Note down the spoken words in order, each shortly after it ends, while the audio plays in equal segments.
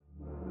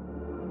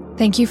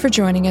Thank you for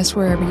joining us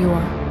wherever you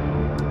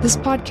are. This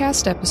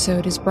podcast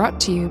episode is brought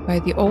to you by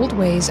the Old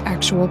Ways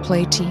Actual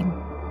Play team.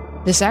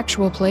 This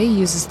actual play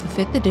uses the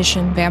 5th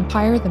edition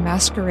Vampire the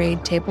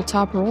Masquerade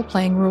tabletop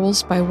role-playing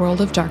rules by World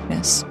of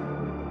Darkness.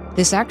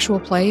 This actual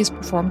play is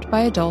performed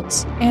by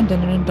adults and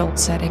in an adult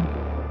setting.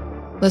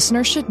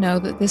 Listeners should know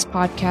that this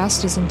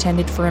podcast is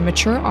intended for a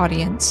mature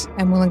audience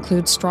and will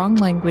include strong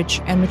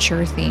language and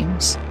mature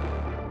themes.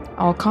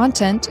 All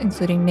content,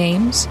 including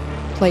names,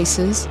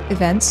 places,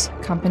 events,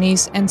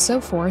 companies, and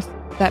so forth,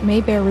 that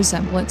may bear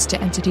resemblance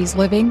to entities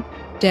living,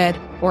 dead,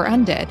 or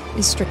undead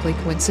is strictly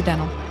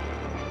coincidental.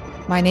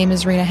 My name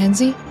is Rena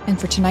Henze, and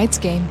for tonight's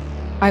game,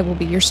 I will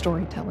be your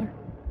storyteller.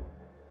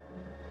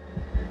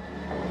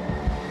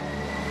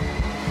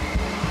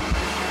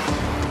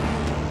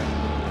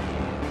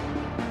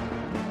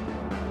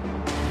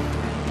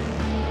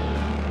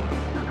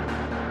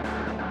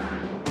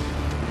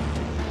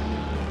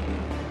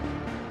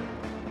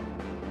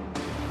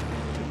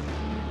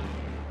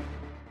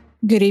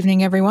 Good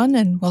evening, everyone,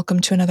 and welcome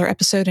to another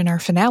episode in our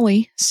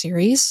finale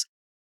series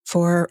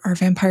for our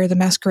Vampire the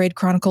Masquerade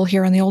Chronicle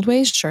here on the Old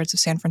Ways, Shards of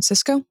San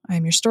Francisco.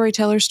 I'm your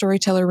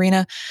storyteller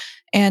Rena,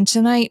 and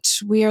tonight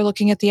we are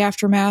looking at the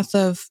aftermath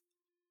of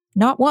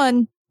not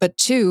one, but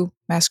 2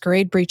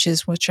 masquerade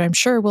breaches, which I'm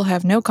sure will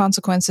have no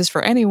consequences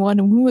for anyone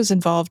who was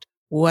involved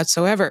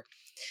whatsoever.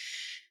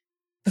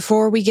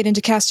 Before we get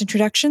into cast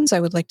introductions, I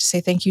would like to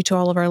say thank you to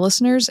all of our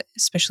listeners,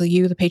 especially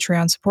you, the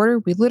Patreon supporter.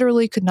 We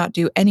literally could not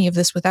do any of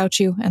this without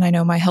you, and I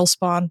know my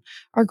Hellspawn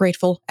are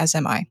grateful, as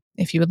am I.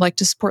 If you would like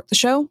to support the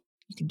show,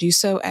 you can do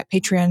so at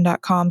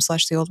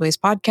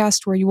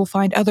patreon.com/theoldwayspodcast, where you will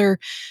find other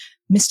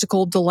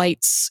mystical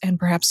delights and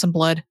perhaps some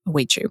blood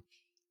await you.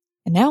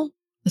 And now,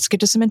 let's get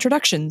to some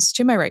introductions.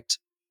 To my right.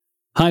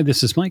 Hi,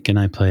 this is Mike, and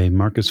I play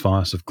Marcus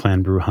Voss of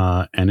Clan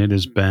Bruja, and it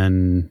has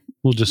been,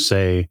 we'll just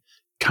say,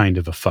 kind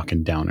of a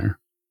fucking downer.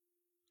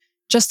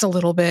 Just a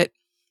little bit.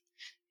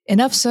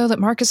 Enough so that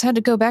Marcus had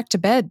to go back to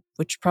bed,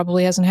 which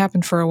probably hasn't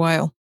happened for a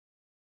while.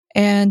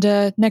 And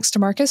next to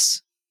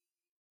Marcus.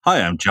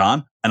 Hi, I'm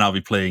John, and I'll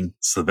be playing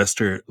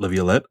Sylvestre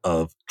Laviolette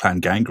of Clan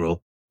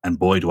Gangrel, and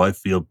boy, do I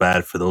feel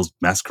bad for those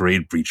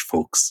masquerade breach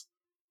folks.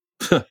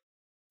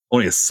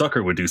 Only a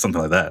sucker would do something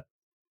like that.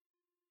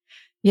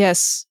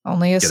 Yes,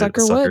 only a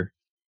sucker would.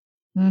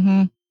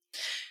 Mm-hmm.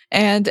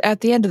 And at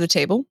the end of the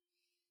table.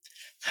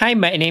 Hi,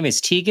 my name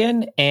is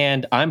Tegan,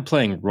 and I'm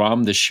playing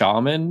Rahm the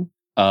Shaman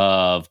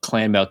of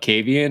Clan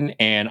Malkavian,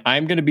 and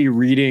I'm going to be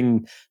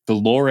reading the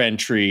lore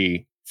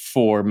entry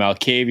for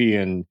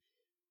Malkavian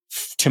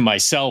to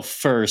myself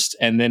first,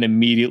 and then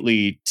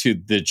immediately to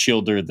the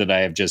children that I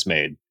have just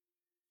made.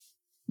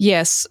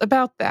 Yes,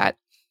 about that.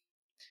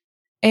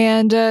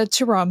 And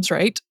to Rahm's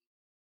right.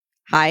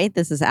 Hi,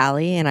 this is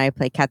Ali, and I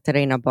play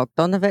Katerina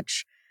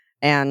Bogdanovich,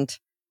 and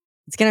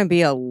it's going to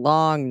be a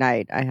long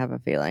night, I have a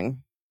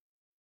feeling.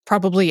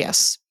 Probably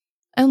yes.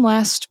 And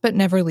last but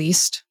never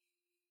least.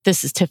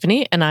 This is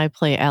Tiffany, and I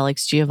play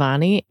Alex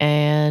Giovanni,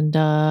 and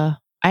I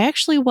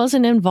actually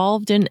wasn't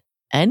involved in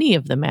any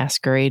of the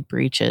masquerade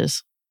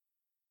breaches.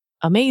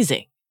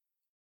 Amazing.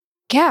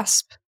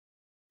 Gasp.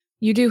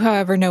 You do,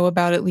 however, know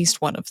about at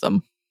least one of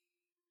them.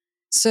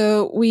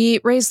 So we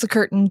raise the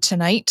curtain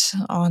tonight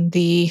on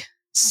the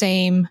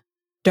same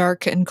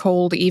dark and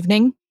cold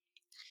evening.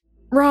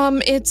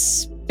 Rahm,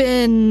 it's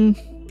been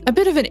a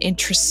bit of an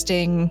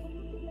interesting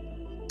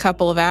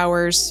couple of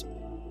hours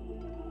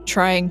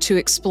trying to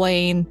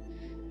explain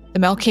the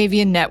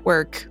Malkavian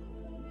network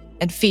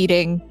and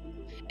feeding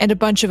and a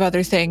bunch of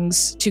other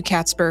things to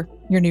Catsper,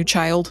 your new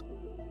child.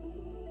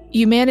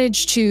 You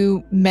managed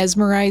to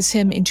mesmerize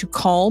him into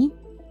calm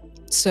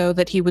so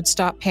that he would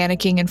stop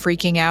panicking and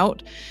freaking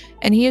out,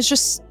 and he has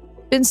just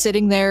been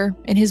sitting there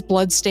in his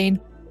blood-stained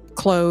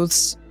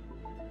clothes,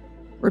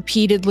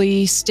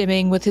 repeatedly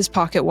stimming with his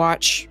pocket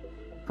watch,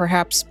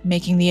 perhaps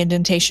making the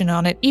indentation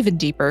on it even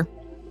deeper.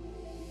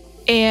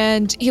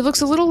 And he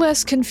looks a little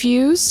less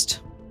confused,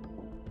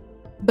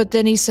 but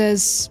then he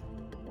says,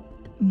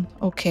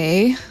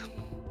 okay,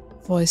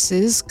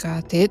 voices,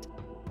 got it.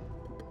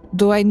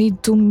 Do I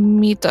need to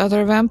meet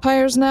other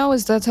vampires now?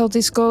 Is that how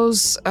this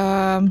goes?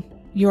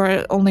 You're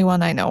the only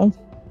one I know.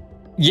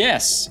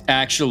 Yes,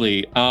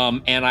 actually.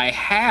 And I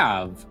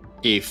have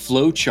a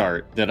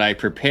flowchart that I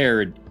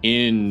prepared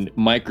in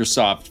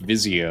Microsoft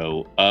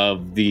Visio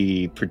of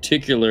the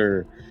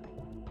particular...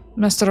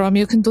 Mr. Rahm,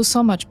 you can do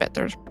so much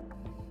better.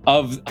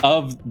 Of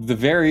the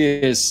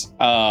various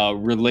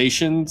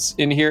relations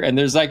in here, and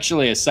there's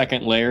actually a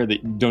second layer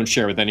that you don't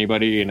share with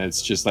anybody, and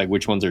it's just like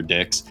which ones are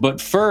dicks.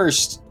 But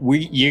first,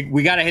 we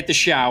got to hit the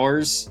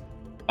showers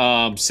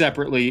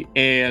separately,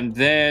 and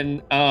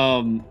then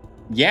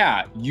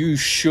you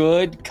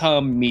should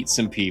come meet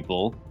some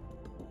people.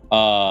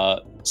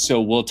 So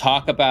we'll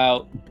talk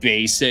about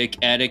basic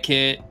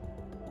etiquette,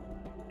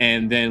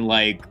 and then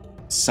like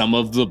some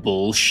of the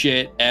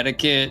bullshit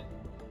etiquette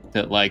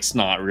that like's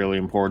not really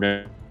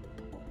important.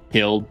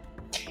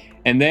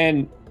 And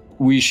then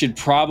we should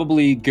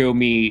probably go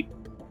meet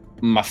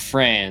my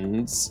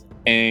friends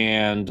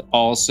and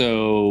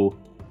also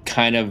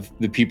kind of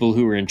the people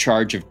who are in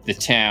charge of the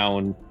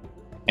town,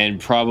 and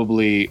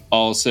probably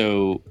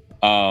also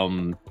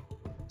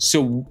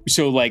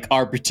so like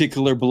our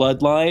particular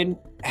bloodline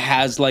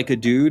has like a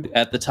dude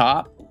at the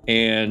top,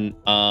 and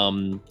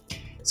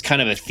it's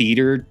kind of a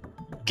theater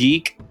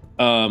geek,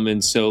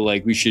 and so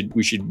like we should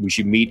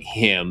meet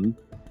him.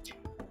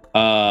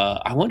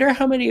 I wonder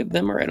how many of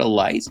them are at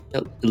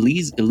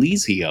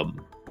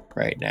Elysium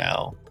right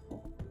now.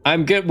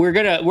 I'm good. We're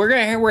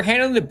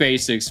handling the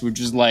basics,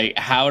 which is like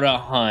how to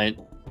hunt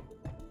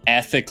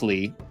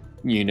ethically,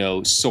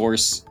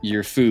 source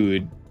your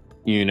food,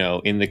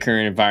 in the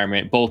current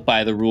environment, both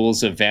by the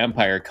rules of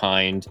vampire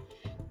kind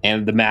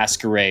and the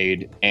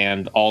masquerade,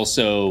 and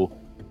also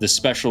the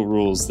special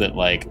rules that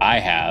like I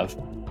have.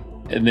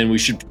 And then we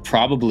should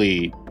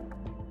probably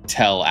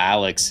tell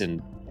Alex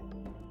and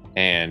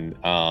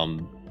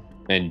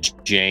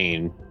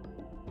Jane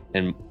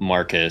and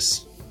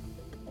Marcus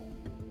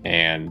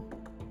and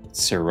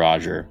Sir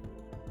Roger.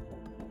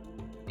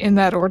 In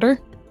that order?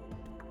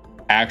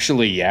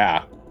 Actually,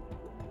 yeah.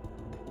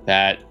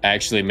 That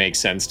actually makes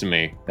sense to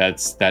me. That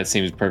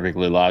seems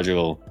perfectly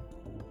logical.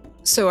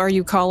 So are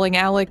you calling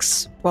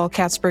Alex while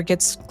Casper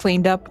gets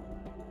cleaned up?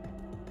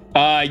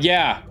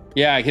 Yeah.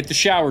 Hit the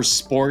shower,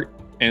 sport,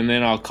 and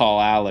then I'll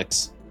call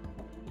Alex.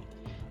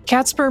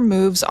 Casper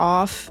moves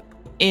off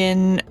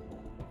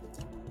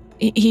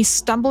he's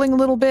stumbling a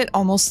little bit,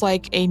 almost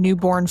like a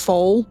newborn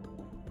foal.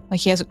 Like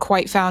he hasn't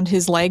quite found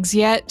his legs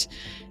yet.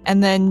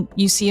 And then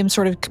you see him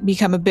sort of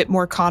become a bit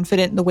more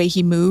confident in the way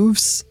he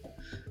moves.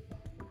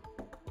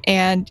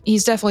 And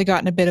he's definitely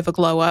gotten a bit of a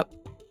glow up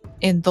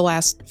in the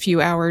last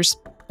few hours.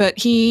 But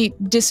he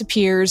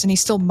disappears and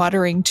he's still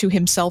muttering to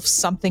himself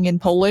something in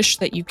Polish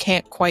that you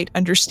can't quite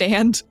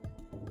understand.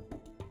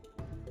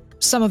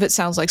 Some of it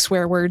sounds like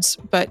swear words,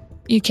 but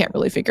you can't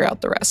really figure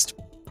out the rest.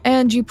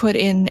 And you put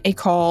in a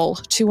call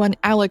to one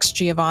Alex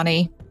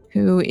Giovanni,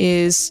 who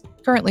is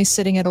currently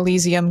sitting at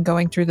Elysium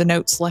going through the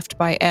notes left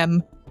by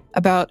M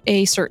about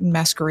a certain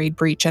masquerade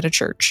breach at a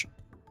church.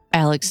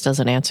 Alex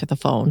doesn't answer the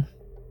phone.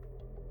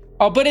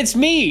 Oh, but it's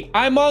me.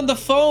 I'm on the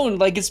phone.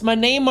 Like, it's my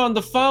name on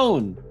the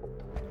phone.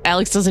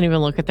 Alex doesn't even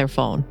look at their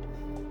phone.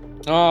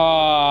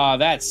 Oh,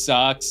 that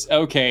sucks.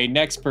 Okay,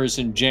 next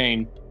person,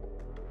 Jane.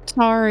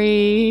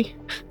 Sorry.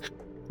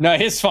 No,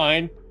 it's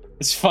fine.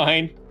 It's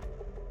fine.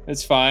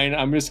 It's fine.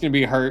 I'm just going to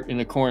be hurt in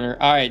the corner.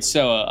 All right,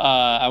 so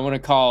I want to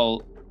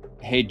call...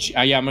 I'm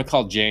going to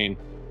call Jane.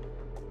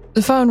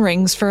 The phone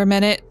rings for a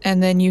minute,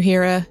 and then you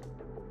hear a...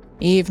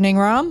 Evening,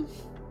 Rahm?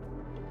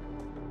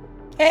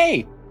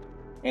 Hey,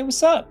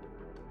 what's up?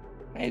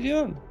 How you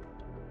doing?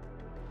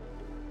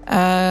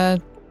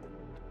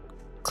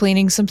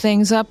 Cleaning some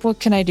things up. What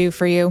can I do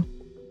for you?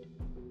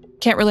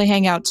 Can't really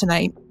hang out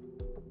tonight.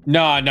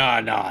 No,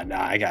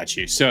 I got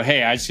you. So,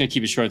 hey, I'm just going to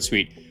keep it short and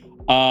sweet.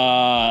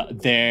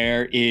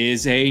 There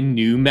is a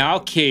new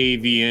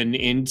Malkavian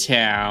in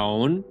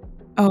town.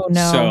 Oh,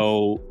 no.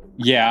 So,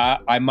 yeah,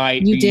 I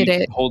might You be did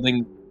it.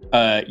 holding...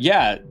 I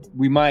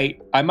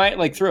might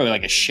like throw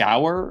like a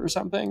shower or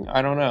something.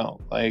 I don't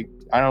know. Like,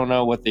 I don't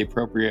know what the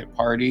appropriate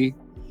party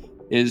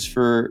is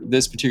for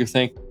this particular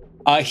thing.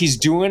 He's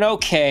doing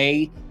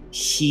okay.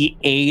 He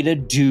ate a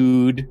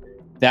dude.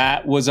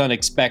 That was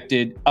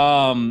unexpected.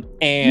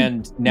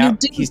 And now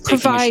he's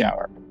taking a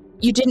shower.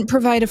 You didn't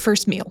provide a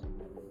first meal.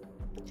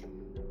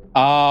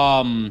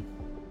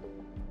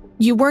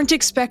 You weren't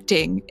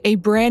expecting a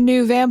brand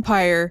new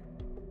vampire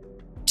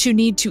to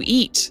need to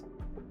eat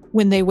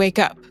when they wake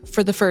up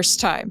for the first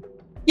time.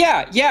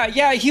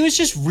 Yeah. He was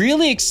just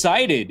really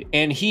excited,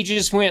 and he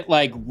just went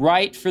like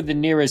right for the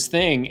nearest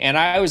thing. And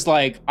I was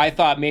like, I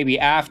thought maybe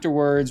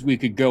afterwards we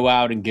could go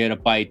out and get a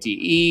bite to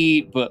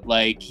eat, but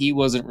like he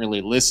wasn't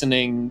really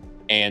listening.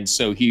 And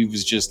so he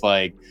was just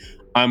like,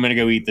 I'm going to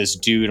go eat this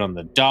dude on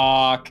the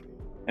dock.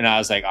 And I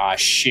was like, oh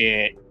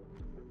shit.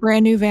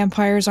 Brand new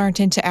vampires aren't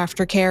into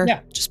aftercare.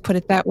 Yeah. Just put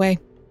it that way.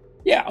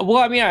 Yeah, well,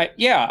 I mean,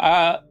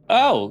 yeah.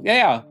 Well,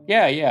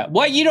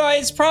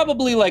 it's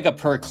probably like a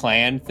per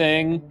clan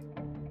thing,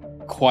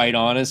 quite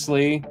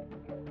honestly.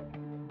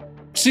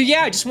 So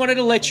yeah, I just wanted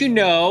to let you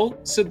know.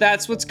 So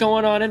that's what's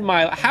going on in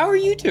my... How are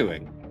you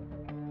doing?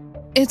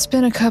 It's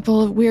been a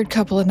weird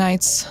couple of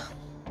nights.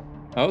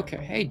 Okay.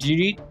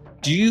 Hey,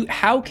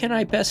 how can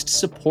I best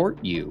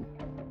support you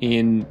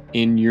in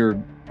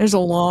your... There's a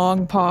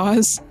long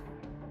pause.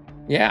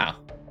 Yeah.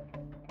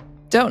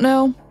 Don't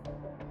know.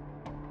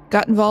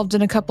 Got involved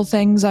in a couple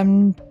things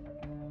I'm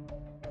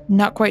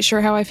not quite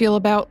sure how I feel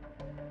about.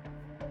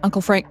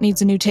 Uncle Frank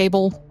needs a new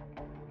table.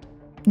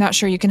 Not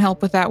sure you can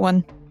help with that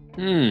one.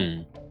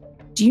 Do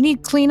you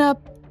need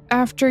cleanup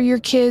after your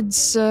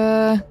kids,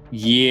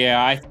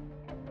 Yeah,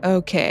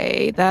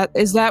 Okay,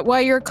 is that why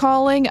you're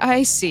calling?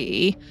 I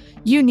see.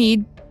 You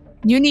need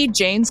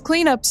Jane's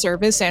cleanup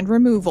service and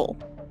removal.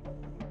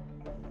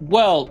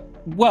 Well,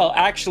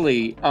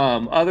 actually,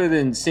 other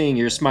than seeing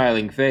your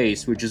smiling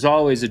face, which is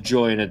always a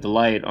joy and a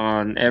delight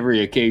on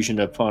every occasion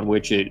upon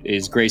which it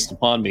is graced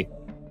upon me,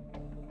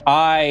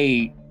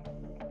 I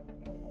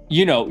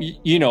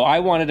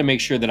wanted to make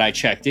sure that I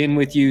checked in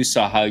with you,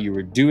 saw how you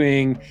were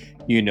doing,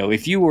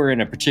 if you were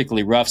in a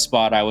particularly rough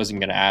spot, I wasn't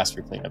going to ask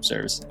for cleanup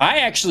service. I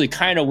actually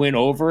kind of went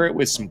over it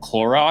with some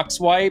Clorox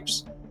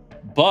wipes,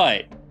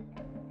 but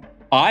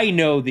I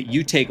know that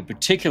you take a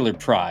particular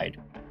pride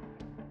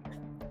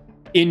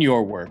in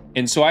your work.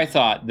 And so I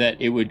thought that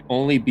it would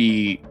only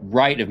be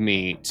right of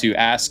me to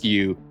ask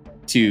you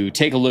to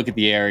take a look at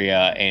the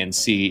area and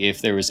see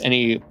if there was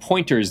any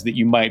pointers that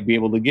you might be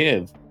able to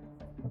give.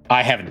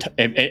 I haven't,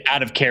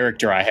 out of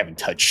character, I haven't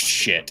touched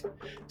shit.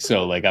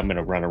 So, like, I'm going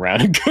to run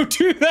around and go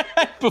do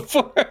that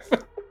before.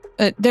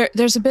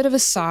 There's a bit of a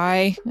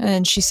sigh,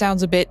 and she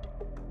sounds a bit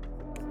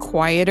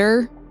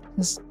quieter.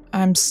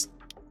 I'm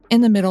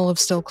in the middle of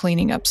still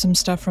cleaning up some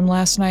stuff from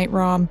last night,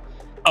 Rahm.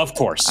 Of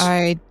course.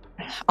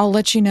 I'll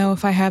let you know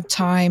if I have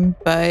time,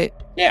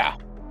 but yeah,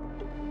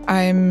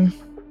 I'm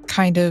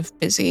kind of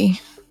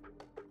busy.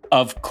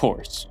 Of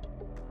course.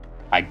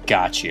 I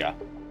got you.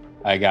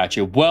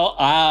 Well,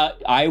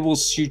 I will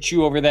shoot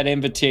you over that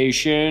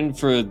invitation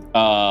for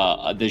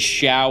the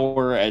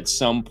shower at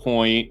some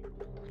point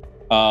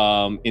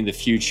in the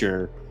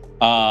future.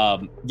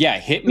 Yeah,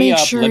 hit me Make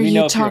up. sure Let me you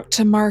know if talk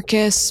to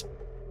Marcus,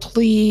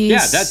 please.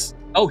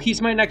 Yeah,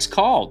 he's my next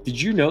call.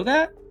 Did you know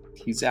that?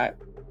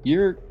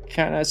 You're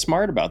kind of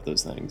smart about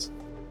those things.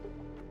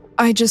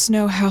 I just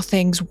know how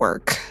things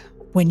work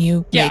when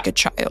you make a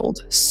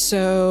child.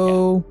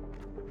 So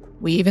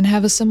we even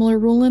have a similar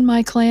rule in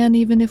my clan,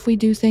 even if we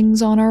do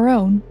things on our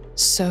own.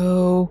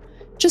 So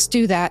just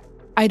do that.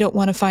 I don't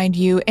want to find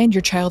you and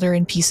your child are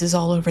in pieces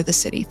all over the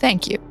city.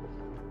 Thank you.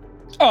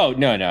 Oh,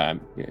 no. Yeah,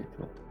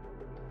 cool.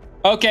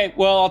 Okay,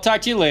 well, I'll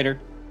talk to you later.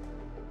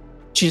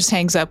 She just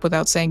hangs up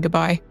without saying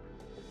goodbye.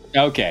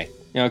 Okay,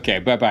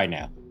 bye-bye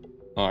now.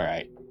 All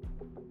right,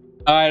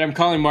 I'm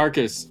calling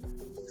Marcus.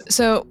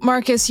 So,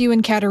 Marcus, you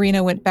and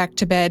Katerina went back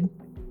to bed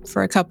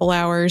for a couple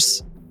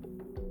hours.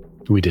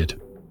 We did.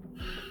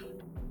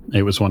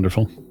 It was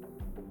wonderful.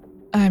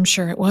 I'm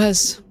sure it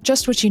was.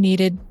 Just what you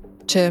needed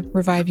to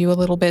revive you a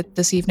little bit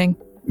this evening.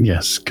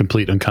 Yes,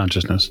 complete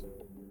unconsciousness.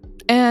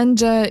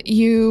 And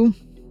you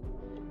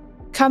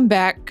come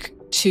back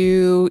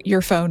to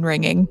your phone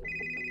ringing.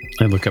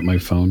 I look at my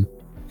phone.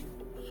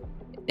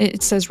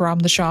 It says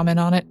Rahm the Shaman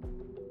on it.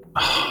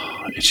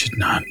 Oh, it should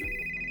not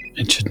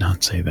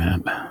say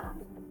that.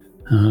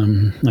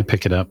 I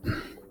pick it up.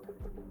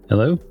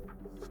 Hello?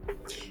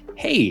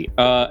 Hey,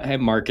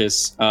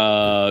 Marcus.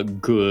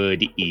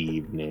 Good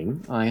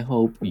evening. I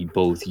hope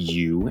both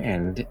you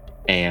and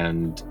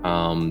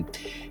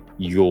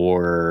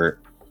your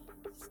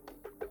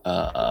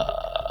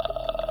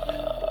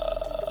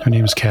Her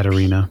name is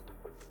Katerina.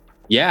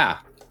 Yeah.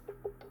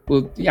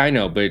 Well, yeah, I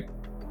know, but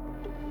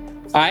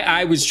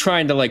I was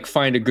trying to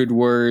find a good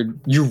word.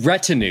 Your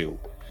retinue.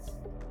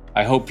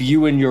 I hope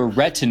you and your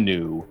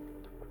retinue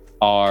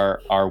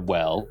are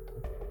well.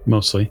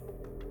 Mostly.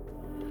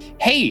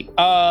 Hey,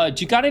 do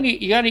you got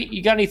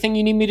anything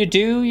you need me to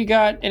do? You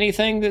got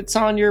anything that's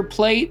on your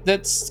plate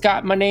that's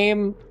got my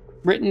name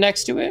written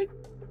next to it?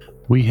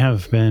 We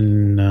have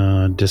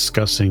been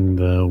discussing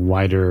the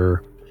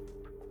wider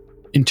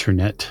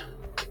internet.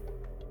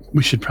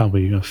 We should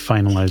probably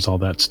finalize all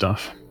that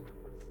stuff.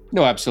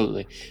 No,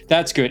 absolutely.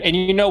 That's good. And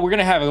we're going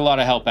to have a lot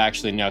of help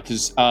actually now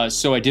because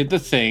so I did the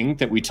thing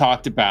that we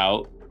talked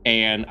about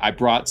and I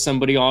brought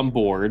somebody on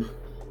board.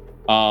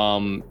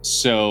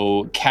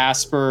 So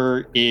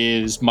Casper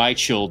is my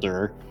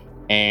childer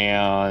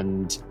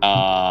and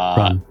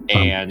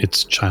and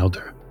it's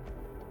Childer.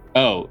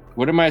 Oh,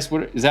 what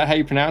is that how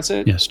you pronounce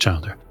it? Yes,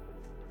 Childer.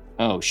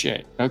 Oh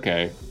shit.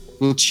 Okay.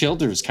 Well,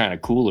 Childer is kind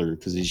of cooler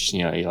because he's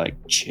you like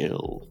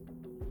chill.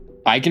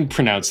 I can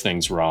pronounce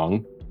things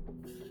wrong.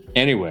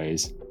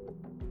 Anyways,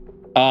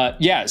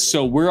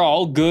 so we're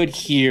all good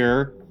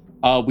here.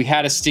 We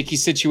had a sticky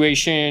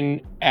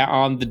situation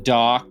on the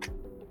dock,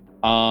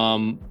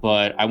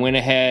 but I went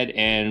ahead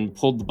and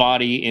pulled the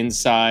body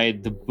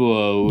inside the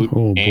boat.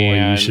 Oh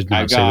boy, you should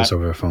not say this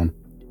over the phone.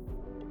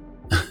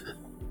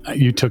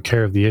 You took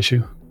care of the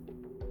issue?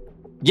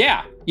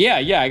 Yeah.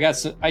 I got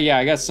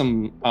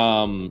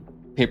some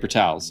paper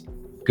towels.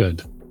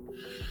 Good.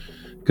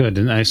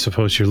 And I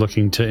suppose you're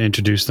looking to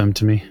introduce them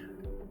to me?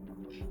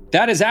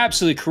 That is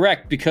absolutely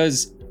correct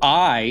because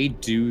I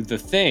do the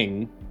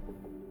thing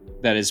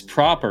that is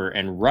proper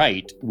and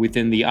right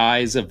within the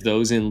eyes of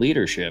those in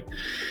leadership.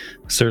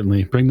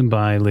 Certainly. Bring them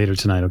by later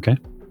tonight, okay?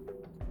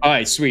 All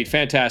right, sweet.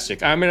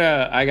 Fantastic.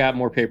 I got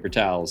more paper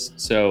towels.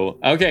 So,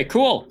 okay,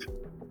 cool.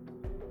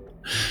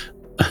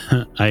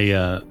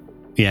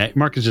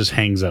 Marcus just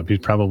hangs up. He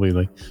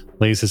probably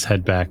lays his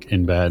head back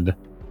in bed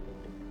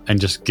and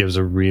just gives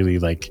a really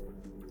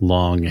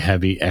long,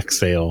 heavy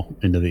exhale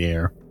into the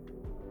air.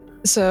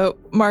 So,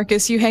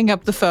 Marcus, you hang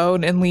up the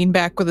phone and lean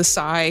back with a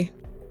sigh.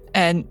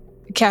 And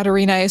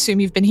Katerina, I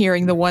assume you've been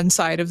hearing the one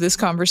side of this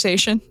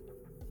conversation?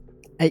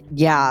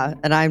 Yeah,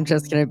 and I'm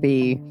just going to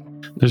be...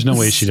 There's no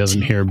way she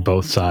doesn't hear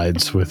both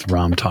sides with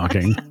Rahm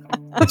talking.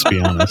 Let's be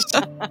honest.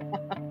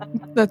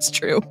 That's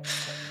true.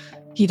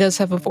 He does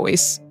have a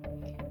voice.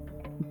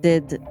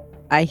 Did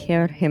I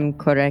hear him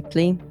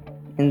correctly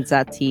in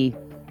that he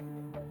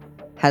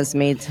has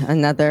made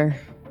another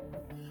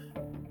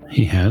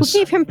He Who has.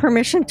 gave him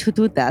permission to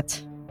do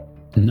that?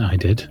 I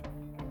did.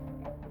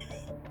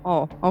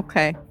 Oh,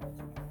 okay.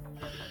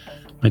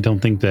 I don't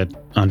think that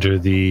under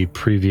the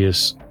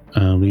previous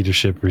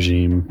leadership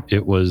regime,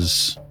 it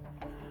was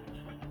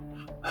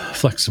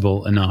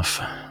flexible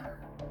enough.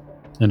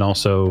 And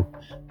also,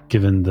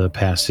 given the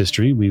past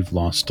history, we've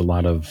lost a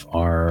lot of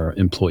our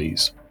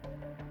employees.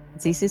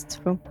 This is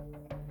true.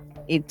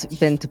 It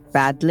went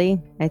badly,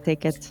 I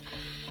take it.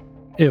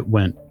 It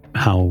went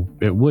how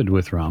it would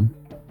with Rahm,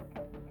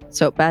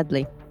 So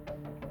badly.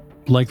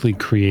 likely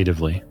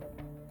creatively.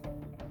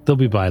 They'll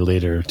be by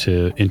later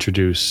to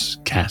introduce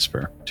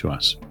Casper to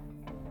us.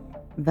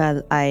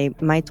 Well, I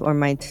might or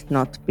might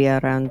not be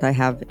around. I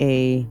have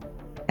a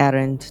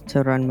errand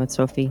to run with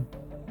Sophie.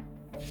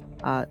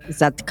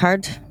 That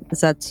card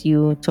that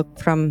you took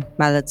from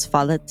Mallet's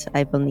wallet,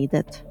 I will need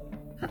it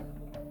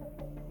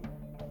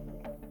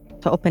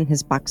to open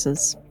his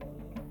boxes.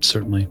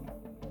 Certainly.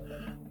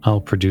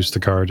 I'll produce the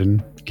card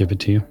and give it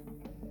to you.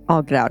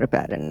 I'll get out of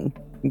bed and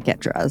get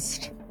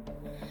dressed.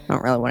 I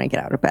don't really want to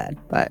get out of bed,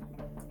 but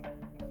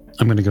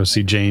I'm going to go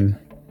see Jane.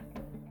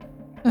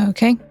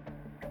 Okay.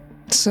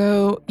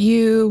 So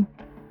you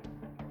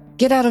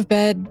get out of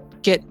bed,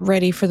 get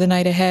ready for the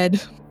night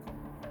ahead,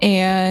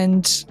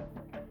 and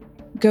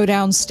go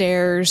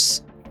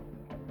downstairs.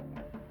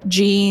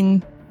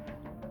 Jean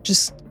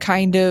just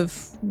kind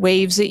of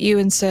waves at you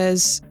and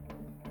says,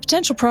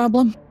 "Potential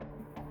problem.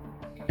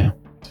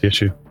 It's the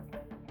issue.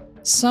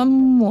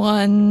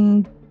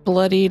 Someone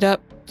bloodied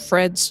up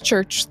Fred's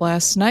church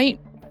last night."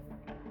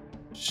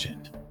 Shit.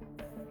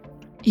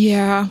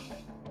 Yeah.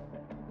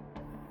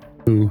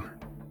 Who?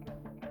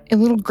 A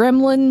little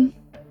gremlin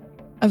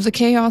of the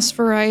chaos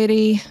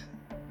variety.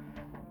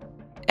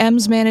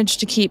 M's managed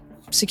to keep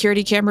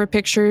security camera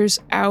pictures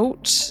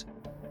out.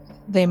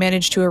 They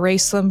managed to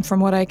erase them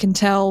from what I can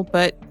tell,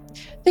 but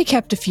they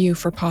kept a few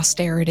for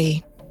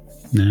posterity.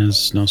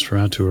 As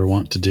Nosferatu are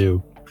wont to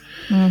do.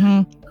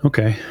 Mm-hmm.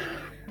 Okay.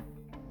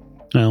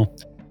 Well,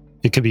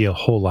 it could be a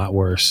whole lot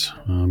worse.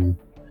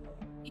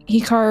 He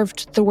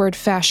carved the word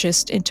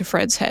fascist into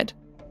Fred's head.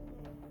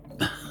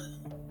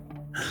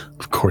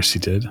 Of course he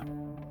did.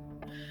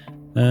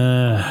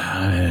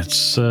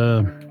 It's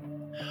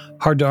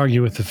hard to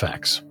argue with the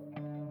facts.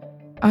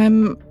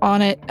 I'm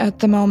on it at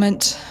the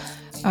moment,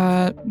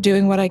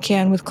 doing what I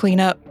can with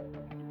cleanup.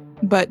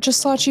 But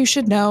just thought you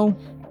should know.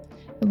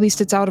 At least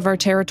it's out of our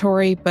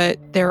territory, but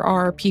there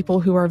are people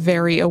who are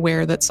very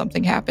aware that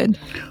something happened.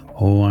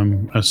 Oh,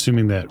 I'm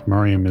assuming that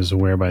Miriam is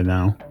aware by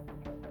now.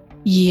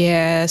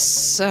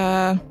 Yes,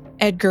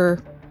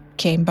 Edgar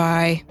came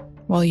by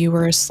while you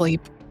were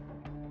asleep.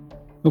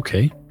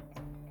 Okay.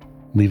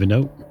 Leave a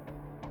note.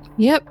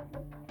 Yep.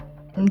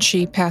 And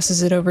she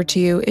passes it over to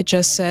you. It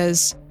just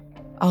says,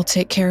 "I'll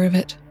take care of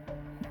it."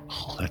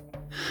 Oh,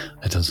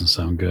 that doesn't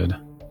sound good.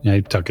 Yeah, I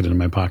tuck it in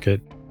my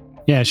pocket.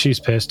 Yeah, she's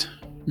pissed.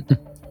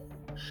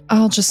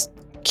 I'll just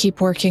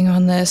keep working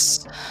on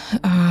this.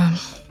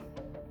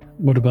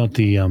 What about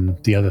the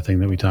other thing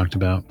that we talked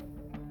about?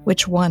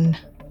 Which one?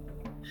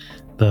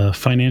 The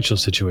financial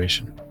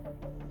situation.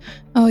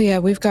 Oh yeah,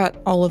 we've got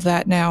all of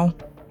that now.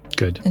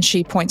 Good. And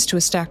she points to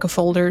a stack of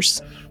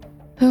folders.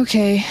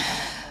 Okay.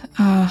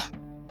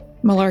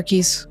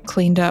 Malarkey's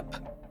cleaned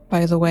up,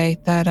 by the way.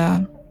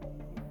 That,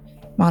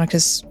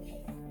 Monica's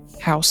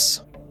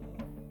house.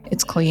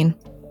 It's clean.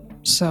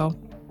 So.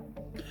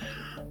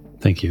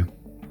 Thank you.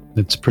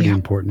 That's pretty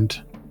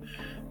important.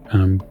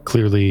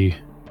 Clearly,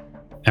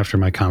 after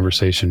my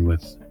conversation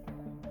with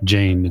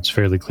Jane, it's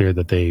fairly clear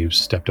that they've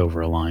stepped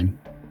over a line.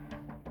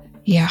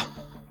 Yeah.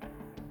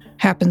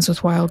 Happens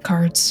with wild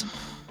cards.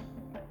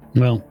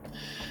 Well,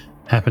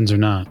 happens or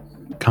not,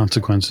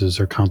 consequences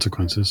are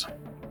consequences.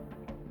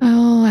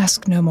 I'll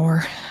ask no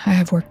more. I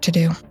have work to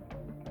do.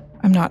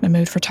 I'm not in a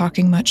mood for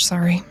talking much,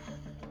 sorry.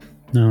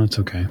 No, it's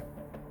okay.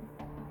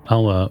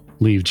 I'll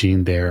leave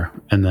Jean there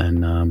and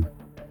then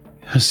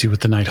see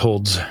what the night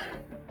holds.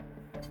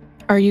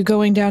 Are you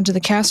going down to the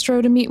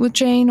Castro to meet with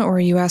Jane, or are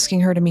you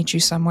asking her to meet you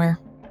somewhere?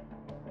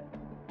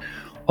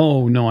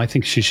 Oh, no, I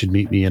think she should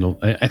meet me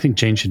I think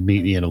Jane should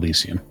meet me at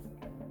Elysium.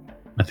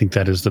 I think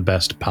that is the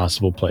best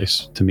possible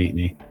place to meet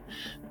me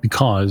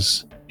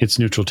because it's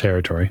neutral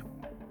territory.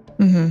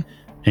 Mm-hmm.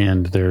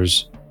 And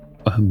there's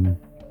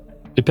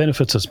it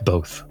benefits us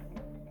both.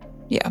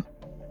 Yeah.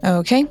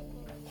 Okay.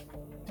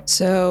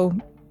 So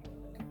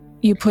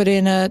you put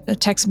in a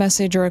text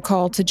message or a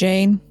call to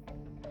Jane,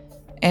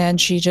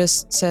 and she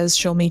just says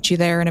she'll meet you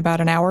there in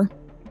about an hour.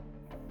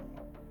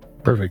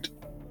 Perfect.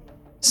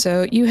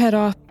 So you head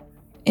off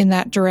in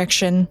that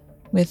direction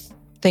with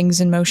things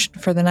in motion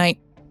for the night.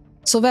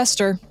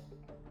 Sylvestre,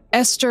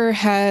 Esther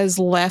has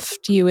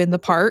left you in the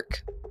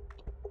park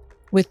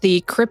with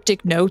the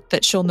cryptic note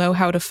that she'll know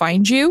how to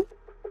find you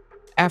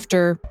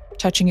after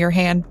touching your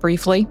hand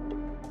briefly.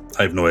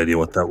 I have no idea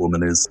what that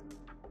woman is.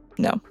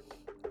 No.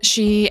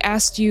 She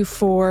asked you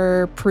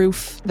for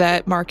proof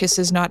that Marcus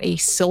is not a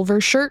silver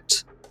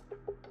shirt.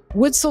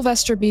 Would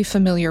Sylvestre be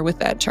familiar with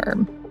that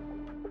term?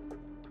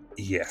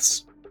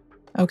 Yes.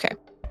 Okay.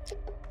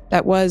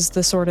 That was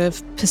the sort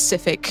of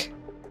Pacific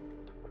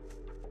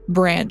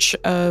branch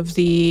of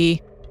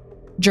the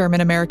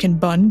German-American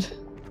Bund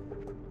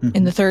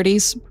in the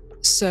 30s.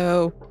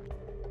 So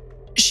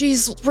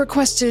she's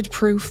requested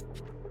proof,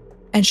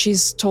 and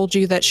she's told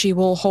you that she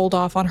will hold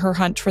off on her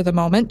hunt for the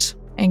moment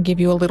and give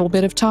you a little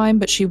bit of time,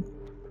 but she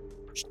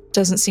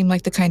doesn't seem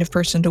like the kind of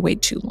person to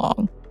wait too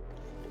long.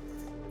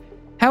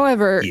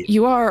 However,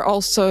 you are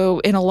also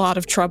in a lot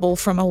of trouble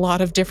from a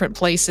lot of different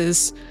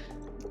places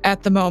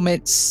at the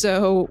moment.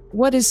 So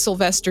what is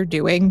Sylvestre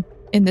doing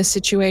in this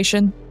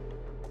situation?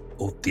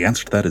 Well, the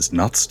answer to that is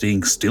not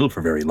staying still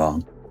for very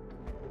long.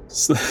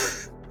 So,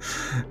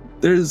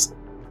 there's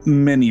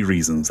many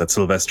reasons that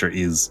Sylvestre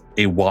is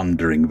a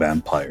wandering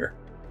vampire.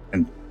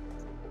 And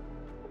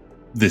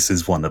this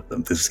is one of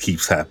them. This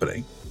keeps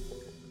happening.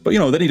 But,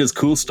 then he does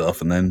cool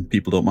stuff and then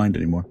people don't mind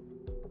anymore.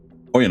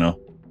 Or,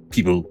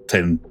 people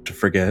tend to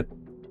forget.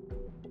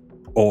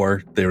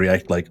 Or they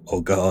react like, oh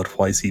God,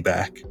 why is he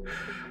back?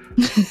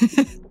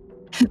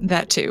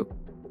 That too.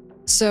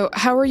 So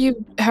how are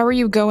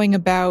you going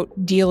about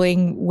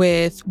dealing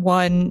with,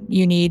 one,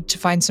 you need to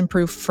find some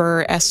proof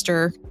for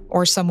Esther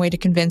or some way to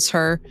convince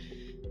her.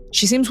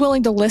 She seems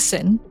willing to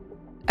listen,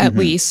 at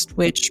least,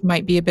 which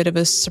might be a bit of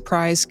a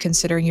surprise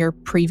considering your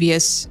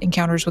previous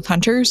encounters with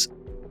hunters.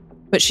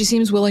 But she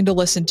seems willing to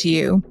listen to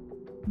you.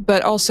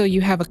 But also you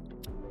have a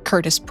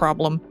Curtis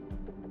problem.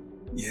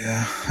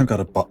 Yeah, I've got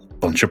a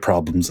bunch of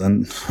problems,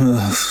 and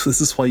this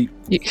is why...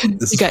 You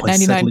got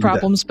 99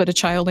 problems, but a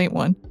child ain't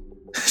one.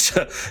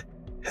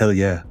 Hell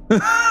yeah.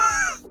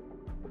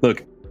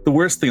 Look, the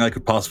worst thing I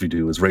could possibly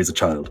do is raise a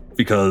child,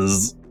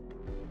 because,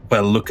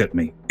 well, look at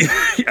me.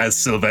 As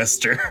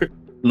Sylvestre.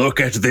 Look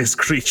at this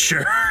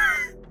creature.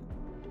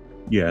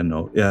 Yeah,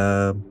 no.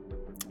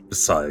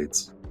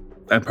 Besides,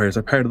 vampires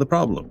are part of the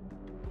problem.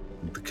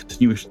 The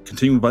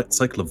continuing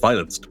cycle of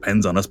violence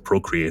depends on us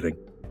procreating.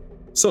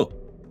 So,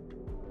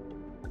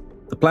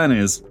 the plan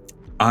is,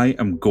 I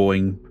am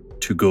going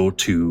to go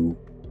to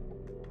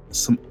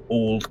some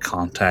old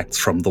contacts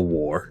from the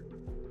war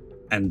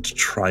and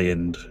try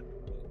and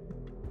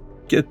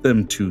get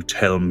them to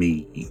tell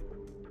me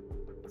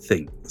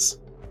things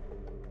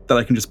that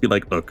I can just be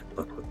like, look.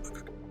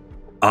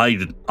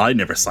 I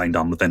never signed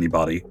on with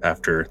anybody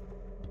after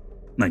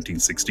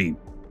 1916.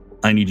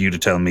 I need you to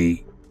tell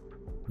me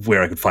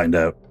where I could find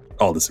out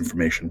all this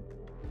information.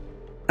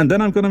 And then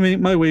I'm going to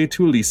make my way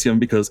to Elysium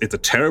because it's a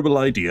terrible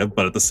idea,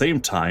 but at the same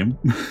time,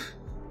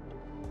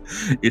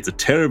 it's a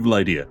terrible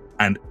idea.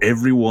 And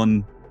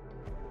everyone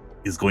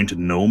is going to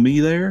know me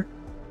there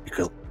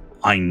because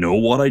I know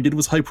what I did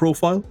was high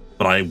profile,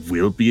 but I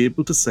will be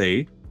able to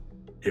say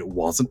it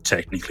wasn't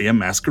technically a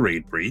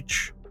masquerade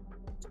breach.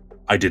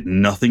 I did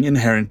nothing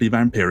inherently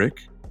vampiric,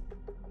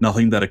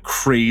 nothing that a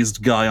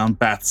crazed guy on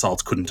bath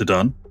salts couldn't have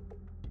done.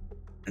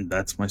 And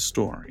that's my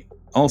story.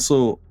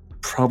 Also,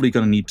 probably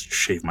gonna need to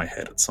shave my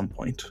head at some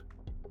point.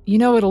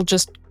 It'll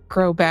just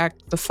grow back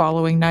the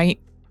following night.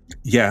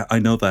 Yeah, I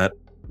know that.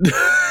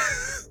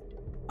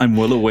 I'm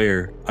well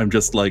aware. I'm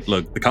just like,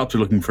 look, the cops are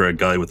looking for a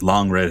guy with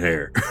long red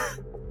hair.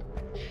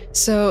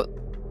 So,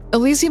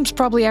 Elysium's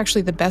probably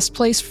actually the best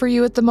place for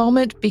you at the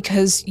moment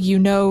because you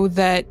know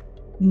that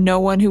no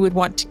one who would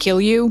want to kill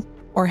you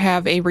or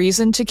have a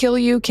reason to kill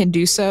you can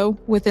do so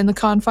within the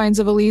confines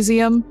of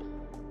Elysium.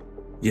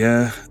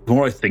 Yeah, the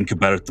more I think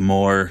about it, the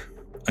more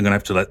I'm going to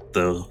have to let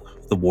the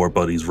war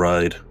buddies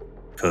ride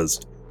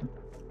because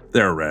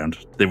they're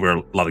around. There were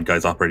a lot of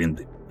guys operating in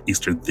the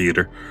Eastern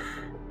Theater.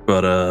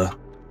 But,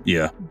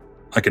 yeah,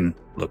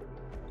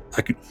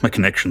 my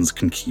connections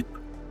can keep.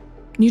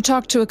 You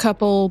talked to a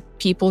couple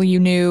people you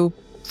knew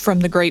from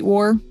the Great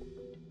War,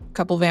 a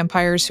couple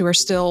vampires who are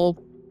still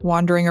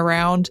wandering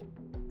around.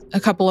 A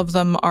couple of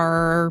them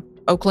are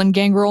Oakland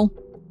gangrel,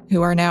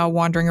 who are now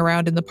wandering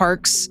around in the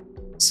parks.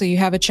 So you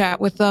have a chat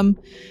with them,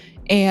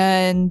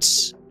 and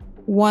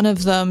one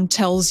of them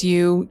tells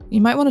you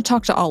might want to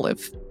talk to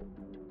Olive.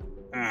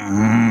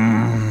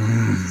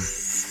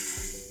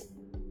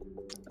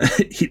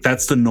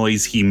 That's the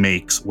noise he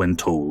makes when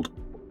told.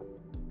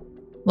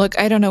 Look,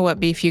 I don't know what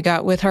beef you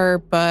got with her,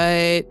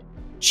 but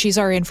she's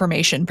our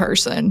information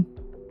person.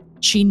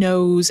 She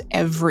knows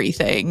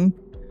everything.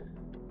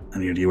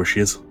 Any idea where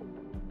she is?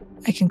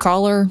 I can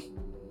call her.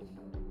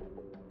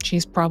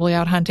 She's probably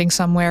out hunting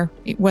somewhere,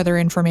 whether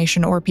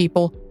information or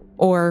people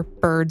or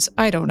birds.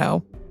 I don't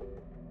know.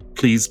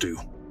 Please do.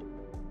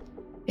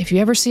 If you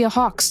ever see a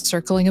hawk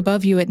circling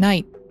above you at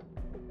night,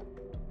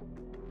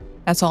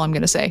 that's all I'm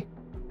going to say.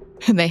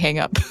 And they hang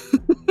up.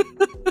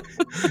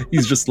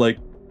 He's just like,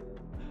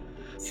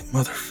 you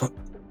motherfucker.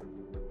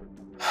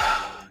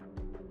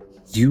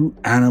 You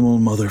animal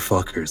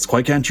motherfuckers.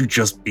 Why can't you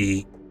just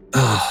be...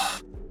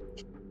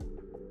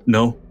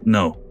 No.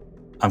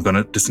 I'm going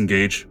to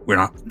disengage. We're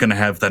not going to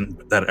have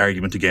that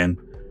argument again.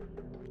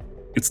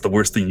 It's the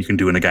worst thing you can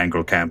do in a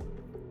gangrel camp.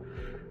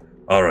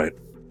 All right.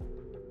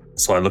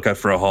 So I look out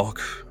for a hawk,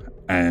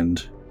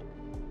 and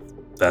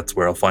that's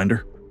where I'll find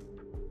her.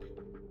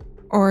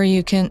 Or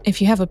you can, if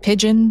you have a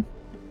pigeon,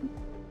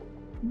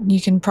 you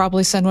can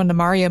probably send one to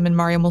Mariam, and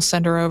Mariam will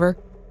send her over.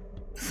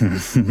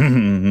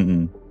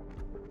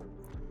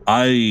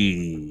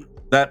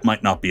 That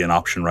might not be an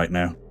option right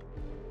now.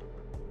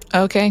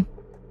 Okay.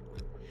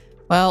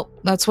 Well,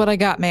 that's what I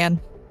got, man.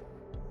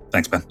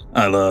 Thanks, Ben.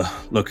 I'll,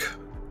 look,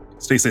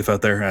 stay safe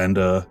out there and,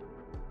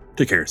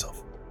 take care of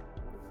yourself.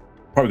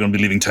 Probably gonna be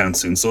leaving town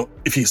soon, so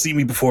if you see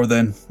me before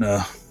then,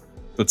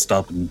 let's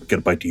stop and get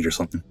a bite to eat or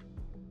something.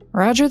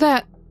 Roger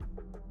that.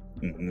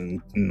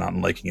 Not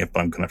liking it,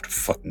 but I'm gonna have to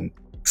fucking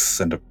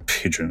send a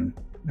pigeon,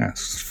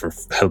 ask for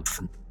help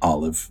from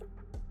Olive.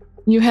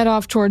 You head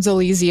off towards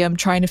Elysium,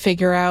 trying to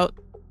figure out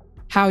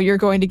how you're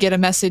going to get a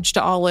message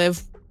to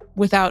Olive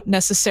without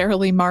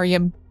necessarily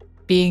Mariam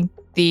being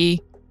the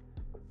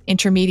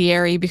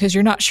intermediary, because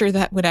you're not sure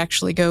that would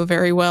actually go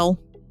very well.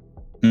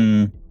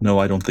 No,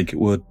 I don't think it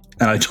would.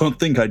 And I don't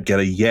think I'd get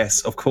a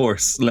yes, of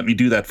course. Let me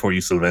do that for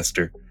you,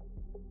 Sylvestre.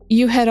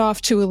 You head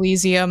off to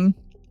Elysium,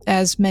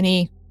 as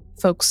many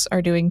folks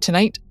are doing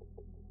tonight.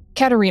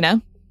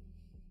 Katerina.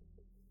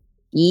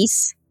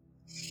 Yes.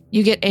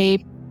 You get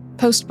a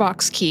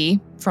postbox key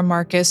from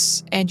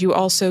Marcus, and you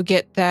also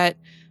get that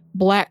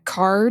black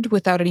card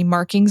without any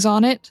markings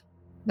on it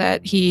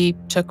that he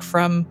took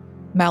from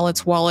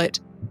Mallet's wallet.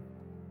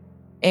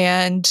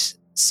 And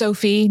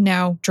Sophie,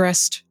 now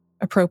dressed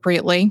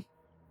appropriately,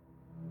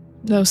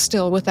 though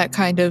still with that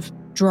kind of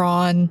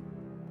drawn,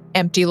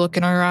 empty look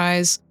in her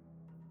eyes,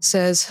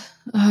 says,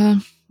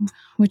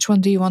 which one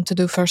do you want to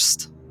do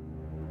first?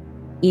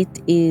 It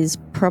is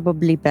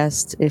probably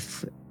best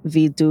if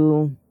we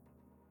do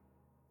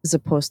the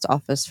post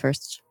office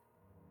first.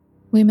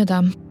 Oui,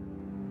 madame.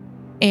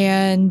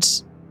 And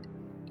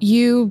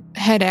you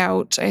head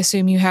out. I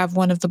assume you have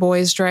one of the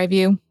boys drive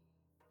you.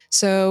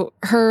 So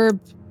Herb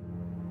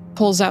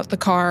pulls out the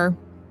car.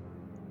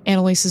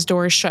 Annalise's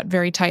door is shut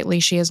very tightly.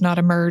 She has not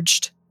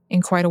emerged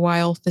in quite a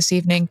while this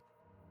evening.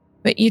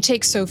 But you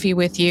take Sophie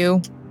with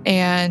you,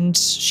 and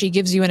she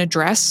gives you an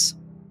address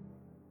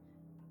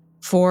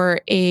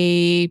for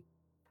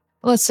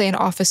let's say an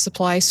office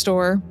supply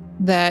store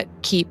that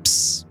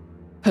keeps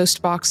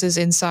post boxes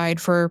inside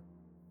for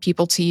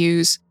people to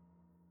use.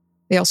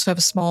 They also have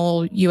a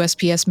small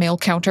USPS mail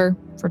counter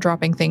for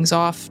dropping things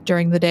off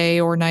during the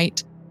day or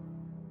night.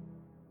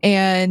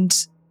 And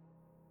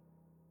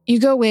you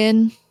go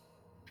in.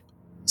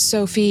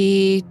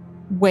 Sophie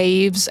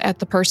waves at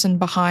the person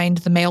behind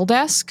the mail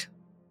desk,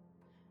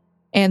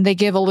 and they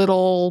give a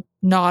little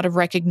nod of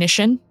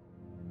recognition.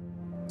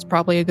 It's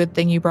probably a good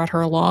thing you brought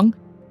her along.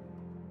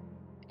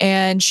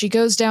 And she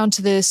goes down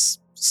to this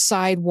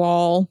side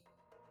wall,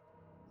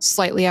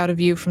 slightly out of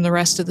view from the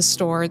rest of the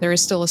store. There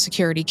is still a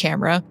security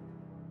camera.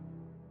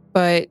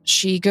 But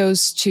she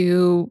goes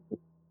to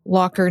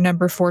locker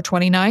number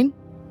 429.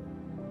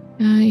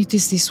 It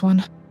is this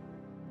one.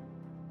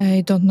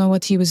 I don't know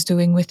what he was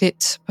doing with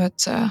it,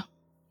 but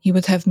he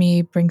would have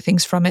me bring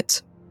things from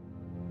it.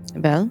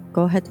 Well,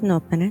 go ahead and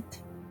open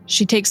it.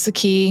 She takes the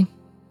key.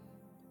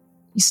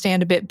 You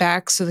stand a bit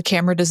back so the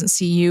camera doesn't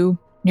see you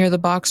near the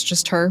box,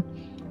 just her.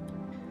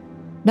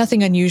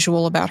 Nothing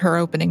unusual about her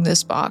opening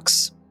this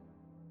box.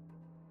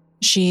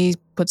 She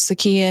puts the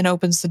key in,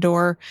 opens the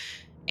door,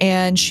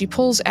 and she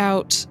pulls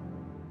out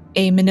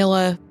a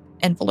manila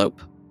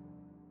envelope.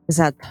 Is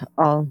that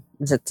all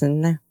that's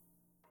in there?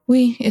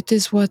 Oui, it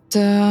is what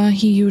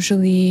he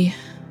usually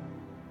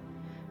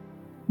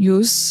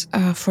use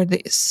for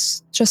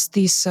this. Just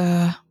this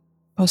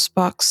post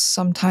box.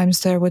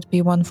 Sometimes there would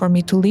be one for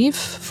me to leave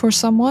for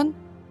someone,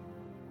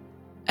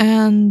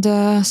 and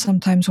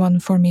sometimes one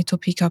for me to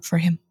pick up for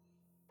him.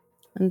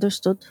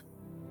 Understood.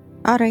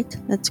 All right,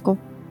 let's go.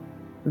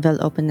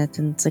 We'll open it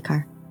in the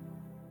car.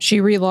 She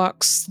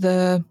relocks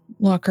the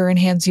locker and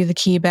hands you the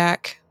key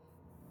back.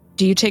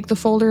 Do you take the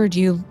folder, or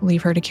do you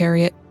leave her to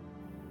carry it?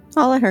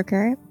 I'll let her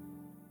carry it.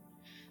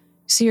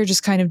 See her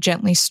just kind of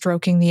gently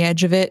stroking the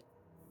edge of it.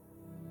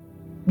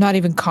 Not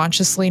even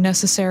consciously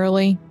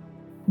necessarily.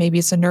 Maybe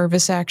it's a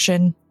nervous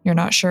action. You're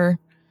not sure.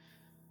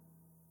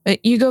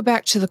 But you go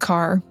back to the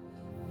car,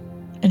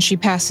 and she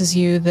passes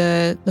you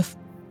the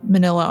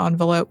manila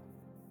envelope.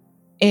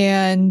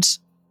 And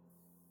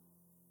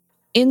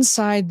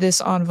inside this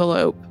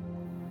envelope,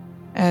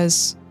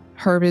 as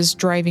Herb is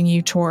driving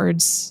you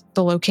towards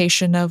the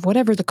location of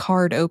whatever the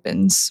card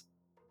opens,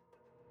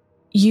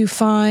 you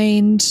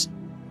find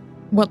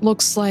what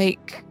looks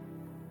like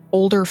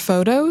older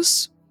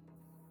photos,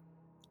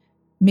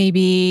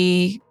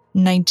 maybe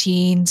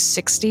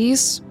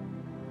 1960s,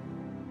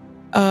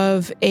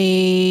 of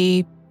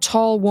a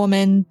tall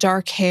woman,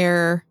 dark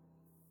hair,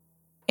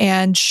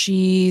 and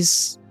she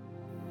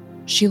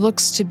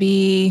looks to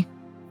be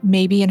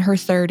maybe in her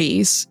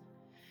 30s,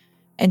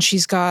 and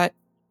she's got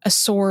a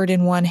sword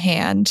in one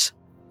hand,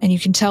 and you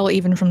can tell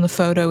even from the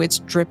photo it's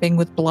dripping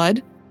with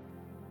blood,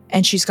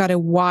 and she's got a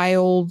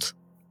wild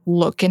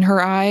look in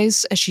her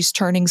eyes as she's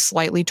turning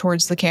slightly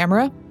towards the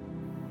camera.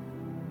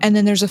 And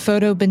then there's a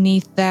photo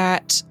beneath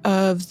that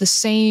of the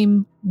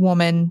same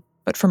woman,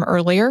 but from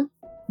earlier,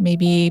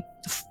 maybe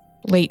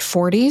late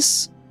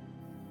 40s,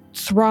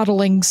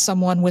 throttling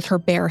someone with her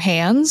bare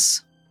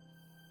hands,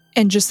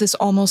 and just this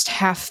almost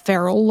half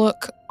feral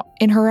look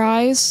in her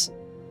eyes.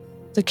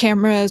 The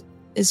camera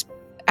is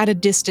at a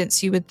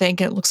distance, you would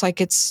think it looks like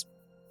it's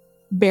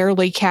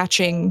barely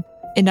catching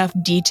enough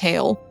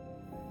detail.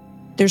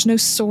 There's no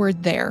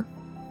sword there.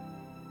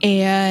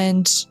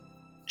 And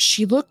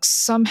she looks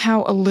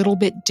somehow a little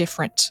bit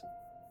different.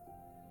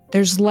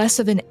 There's less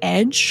of an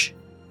edge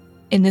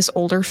in this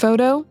older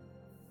photo.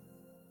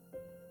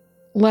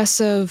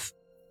 Less of,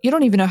 you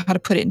don't even know how to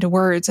put it into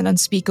words, an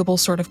unspeakable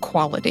sort of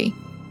quality.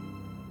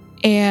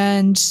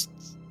 And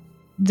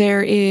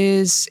there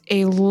is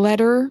a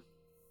letter,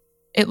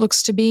 it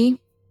looks to be,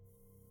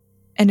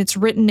 and it's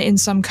written in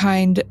some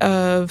kind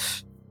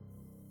of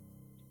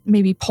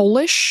maybe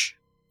Polish.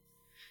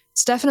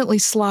 It's definitely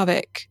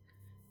Slavic,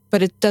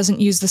 but it doesn't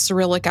use the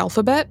Cyrillic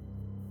alphabet,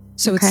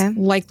 so Okay. it's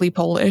likely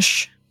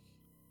Polish.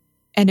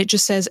 And it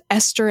just says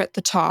Esther at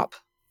the top.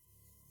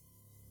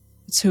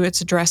 It's who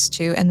it's addressed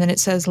to, and then it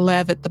says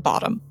Lev at the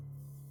bottom.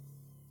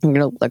 I'm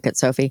going to look at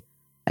Sophie.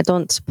 I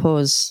don't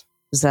suppose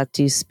that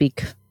you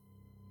speak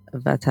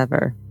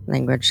whatever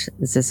language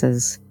this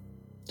is,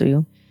 do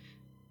you?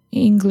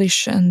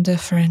 English and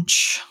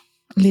French.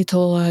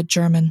 Little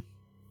German.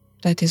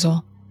 That is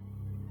all.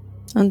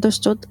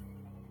 Understood.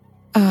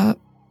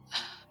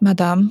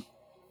 Madame,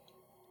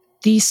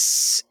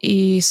 this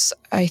is,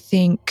 I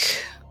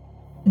think,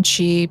 and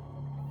she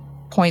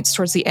points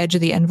towards the edge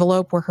of the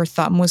envelope where her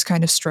thumb was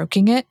kind of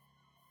stroking it.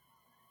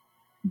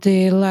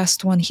 The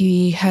last one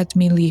he had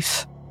me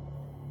leave.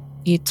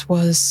 It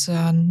was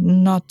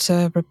not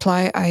a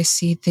reply. I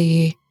see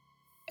the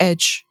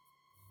edge.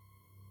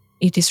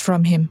 It is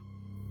from him,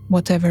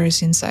 whatever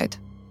is inside.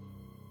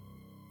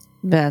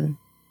 Well,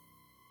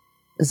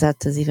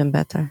 that is even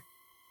better.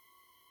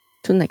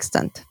 To an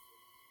extent.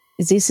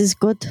 This is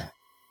good.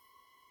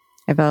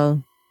 I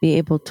will be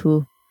able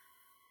to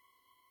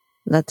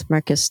let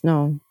Marcus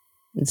know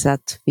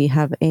that we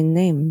have a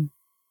name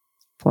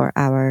for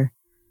our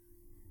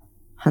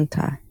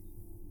hunter.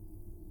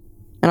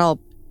 And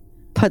I'll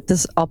put the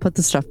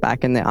stuff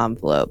back in the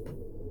envelope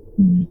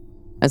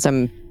as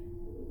I'm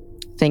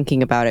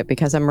thinking about it,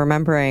 because I'm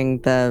remembering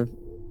the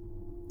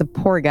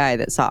poor guy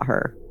that saw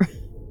her.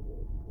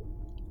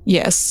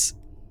 Yes.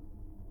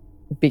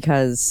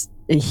 Because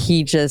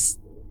he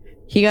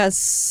got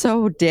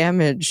so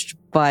damaged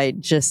by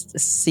just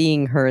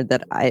seeing her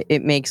that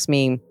it makes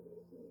me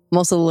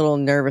almost a little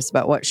nervous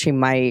about what she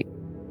might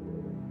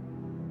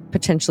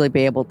potentially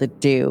be able to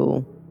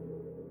do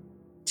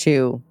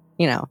to,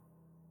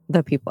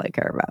 the people I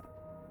care about.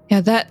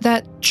 Yeah,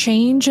 that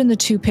change in the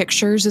two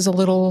pictures is a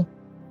little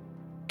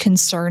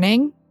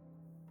concerning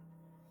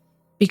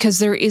because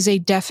there is a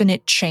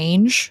definite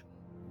change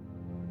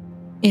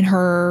in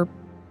her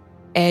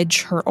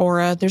edge, her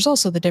aura. There's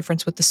also the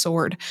difference with the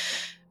sword,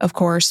 of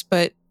course,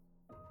 but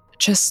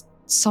just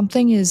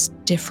something is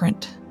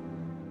different.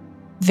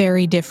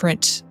 Very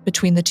different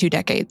between the 2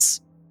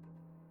 decades.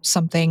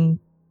 Something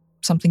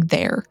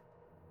there.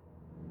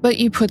 But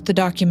you put the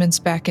documents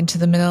back into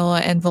the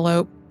manila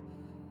envelope.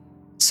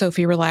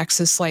 Sophie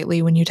relaxes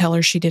slightly when you tell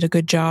her she did a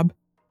good job.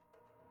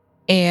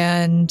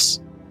 And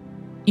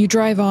you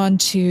drive on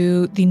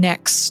to the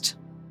next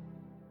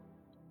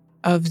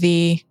of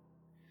the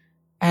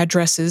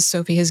addresses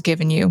Sophie has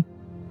given you.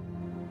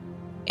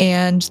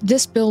 And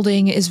this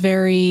building is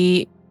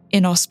very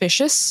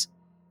inauspicious.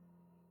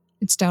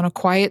 It's down a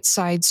quiet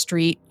side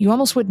street. You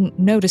almost wouldn't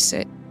notice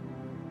it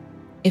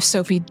if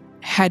Sophie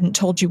hadn't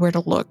told you where to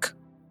look.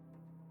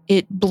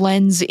 It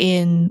blends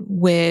in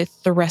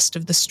with the rest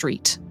of the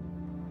street.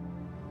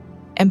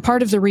 And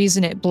part of the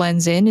reason it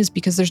blends in is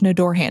because there's no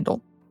door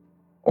handle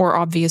or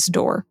obvious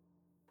door.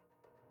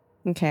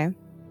 Okay.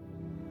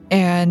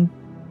 And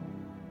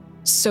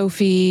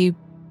Sophie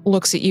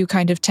looks at you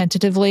kind of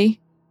tentatively.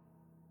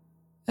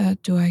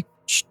 Do I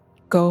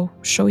go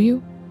show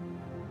you?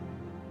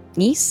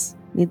 Yes,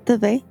 lead the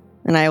way.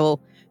 And I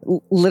will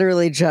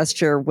literally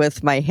gesture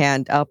with my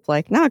hand up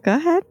like, no, go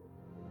ahead.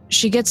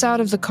 She gets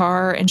out of the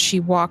car and she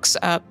walks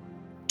up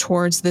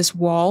towards this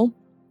wall.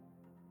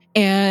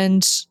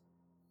 And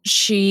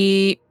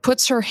she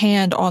puts her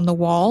hand on the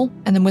wall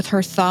and then with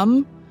her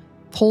thumb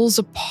pulls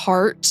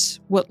apart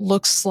what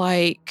looks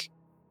like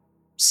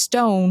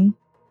stone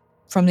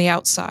from the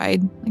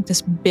outside, like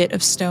this bit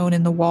of stone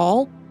in the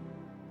wall.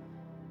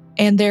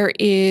 And there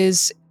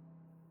is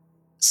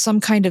some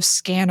kind of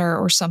scanner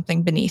or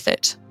something beneath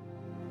it.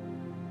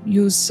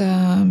 Use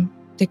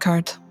the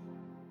card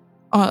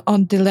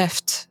on the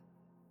left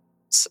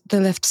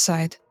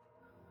side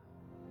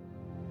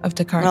of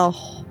the card.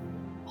 I'll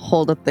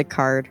hold up the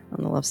card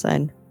on the left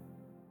side.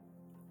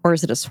 Or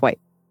is it a swipe?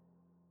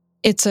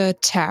 It's a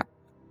tap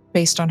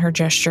based on her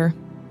gesture.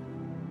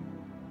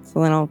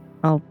 So then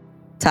I'll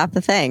tap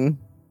the thing.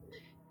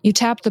 You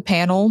tap the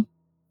panel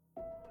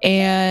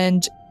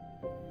and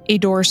a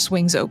door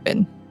swings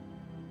open.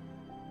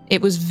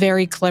 It was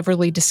very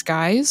cleverly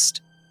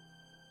disguised.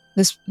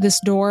 This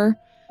door,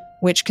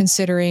 which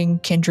considering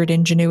Kindred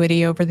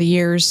ingenuity over the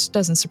years,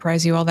 doesn't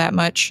surprise you all that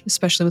much,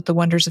 especially with the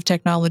wonders of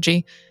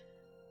technology.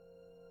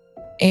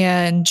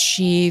 And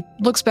she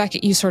looks back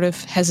at you sort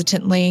of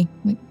hesitantly.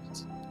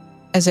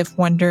 as if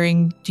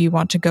wondering, do you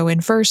want to go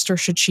in first or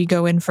should she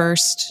go in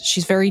first?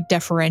 She's very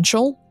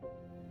deferential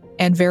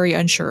and very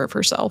unsure of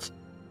herself.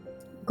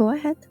 Go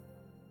ahead.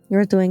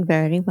 You're doing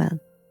very well.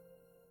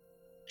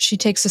 She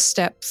takes a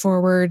step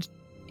forward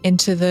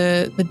into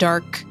the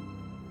dark,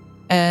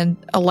 and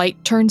a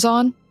light turns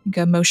on, like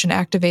a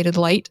motion-activated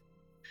light.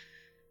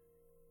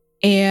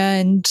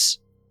 And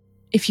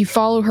if you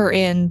follow her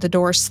in, the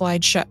door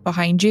slides shut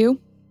behind you.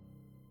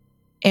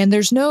 And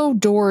there's no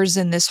doors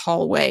in this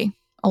hallway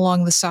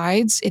along the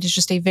sides. It is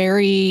just a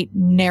very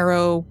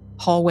narrow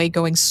hallway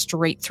going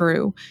straight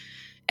through.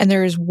 And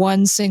there is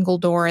one single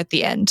door at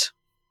the end.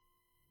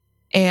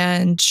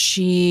 And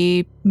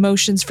she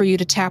motions for you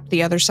to tap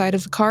the other side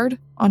of the card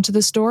onto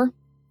this door.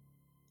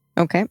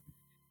 Okay.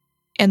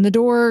 And the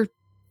door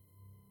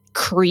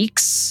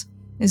creaks,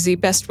 is the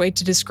best way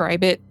to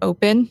describe it,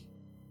 open.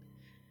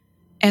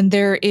 And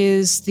there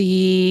is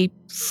the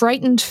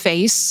frightened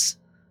face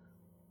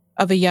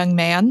of a young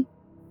man.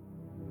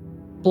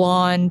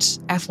 Blonde,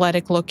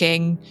 athletic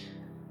looking,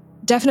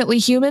 definitely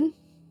human.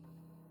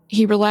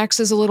 He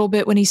relaxes a little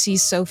bit when he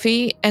sees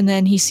Sophie, and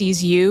then he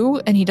sees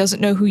you, and he doesn't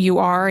know who you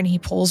are, and he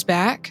pulls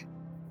back.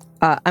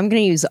 I'm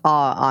going to use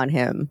awe on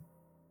him.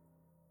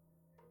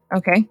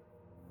 Okay.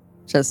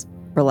 Just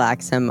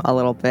relax him a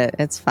little bit.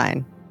 It's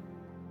fine.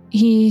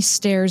 He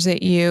stares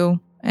at you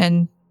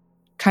and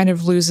kind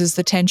of loses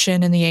the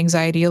tension and the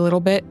anxiety a little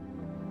bit.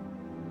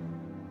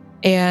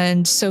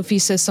 And Sophie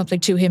says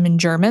something to him in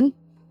German,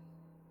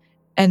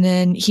 and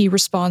then he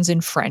responds in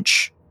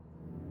French.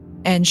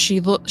 And she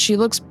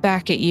looks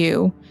back at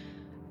you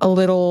a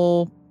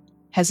little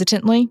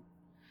hesitantly.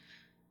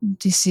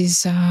 This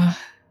is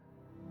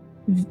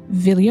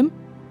William?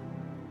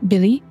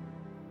 Billy?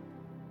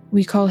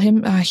 We call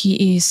him,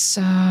 he is,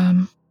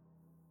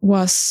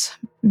 was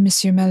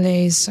Monsieur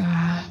Malet's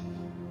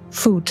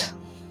food.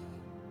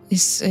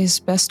 Is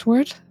his best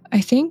word, I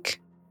think.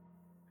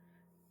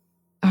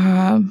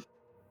 And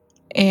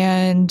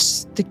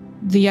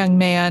the young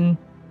man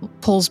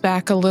pulls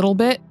back a little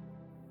bit.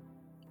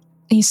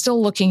 He's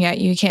still looking at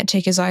you. He can't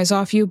take his eyes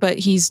off you, but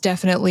he's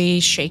definitely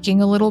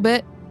shaking a little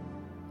bit.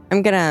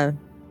 I'm going to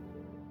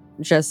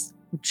just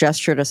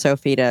gesture to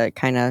Sophie to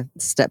kind of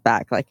step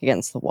back, like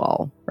against the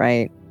wall,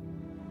 right?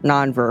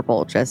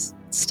 Non-verbal, just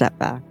step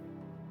back.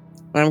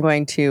 And I'm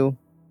going to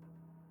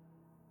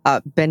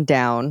bend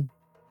down.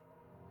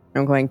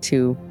 I'm going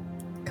to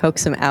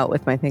coax him out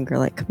with my finger,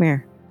 like, come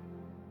here.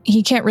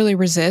 He can't really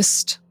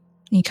resist.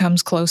 He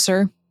comes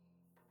closer.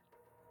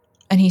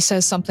 And he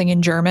says something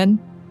in German.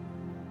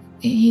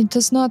 He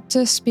does not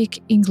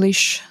speak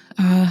English.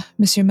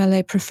 Monsieur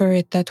Mallet prefer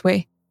it that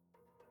way.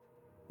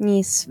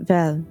 Yes,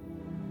 well,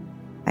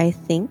 I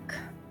think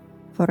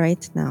for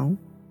right now,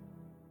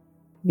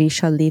 we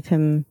shall leave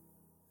him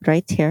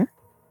right here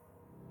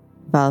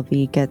while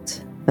we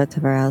get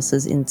whatever else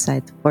is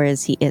inside. Or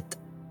is he it?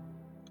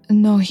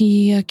 No,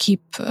 he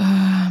keep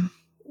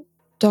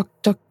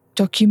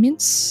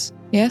documents,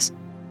 yes,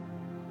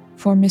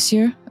 for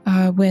Monsieur,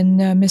 when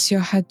Monsieur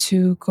had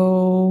to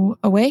go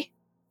away.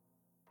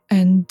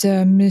 And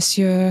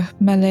Monsieur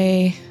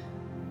Mallet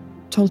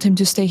told him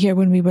to stay here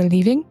when we were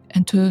leaving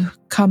and to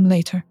come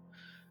later.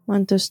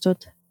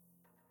 Understood.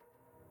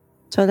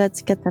 So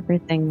let's get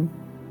everything.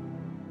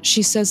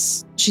 She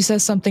says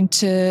something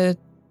to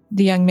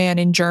the young man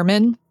in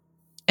German,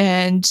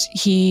 and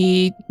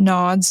he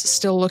nods,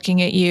 still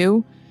looking at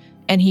you,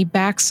 and he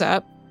backs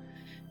up.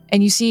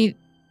 And you see,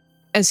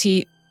 as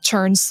he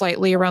turns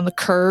slightly around the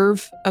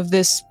curve of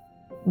this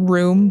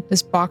room,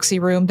 this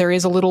boxy room, there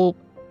is a little,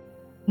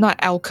 not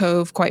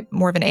alcove, quite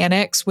more of an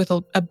annex with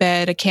a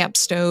bed, a camp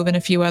stove, and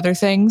a few other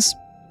things.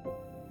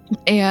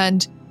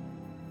 And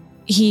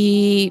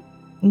he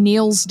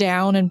kneels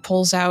down and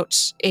pulls out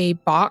a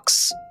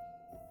box,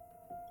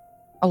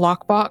 a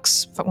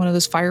lockbox, one of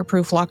those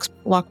fireproof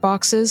lock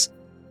boxes.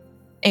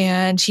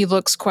 And he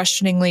looks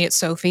questioningly at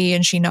Sophie,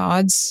 and she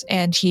nods,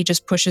 and he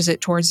just pushes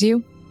it towards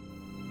you.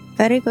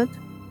 Very good.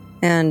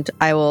 And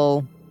I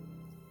will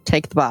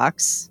take the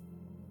box,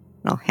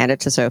 and I'll hand it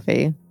to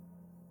Sophie.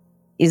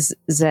 Is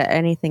there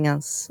anything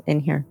else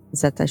in here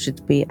that I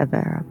should be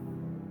aware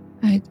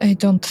of? I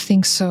don't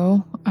think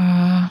so.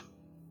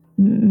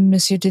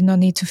 Monsieur did not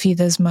need to feed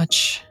as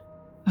much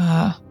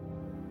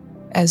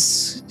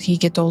as he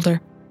get older.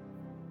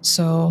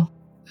 So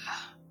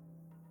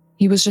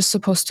he was just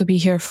supposed to be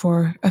here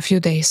for a few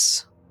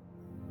days.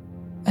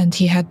 And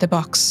he had the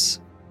box.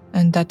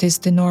 And that is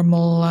the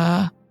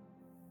normal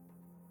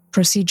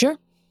procedure.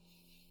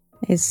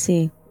 I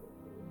see.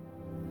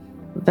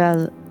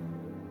 Well,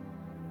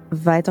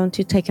 why don't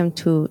you take him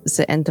to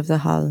the end of the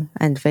hall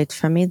and wait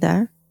for me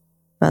there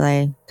while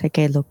I take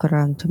a look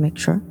around to make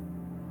sure?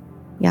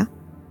 Yeah?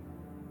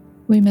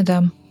 Oui,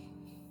 madame.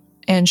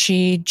 And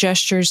she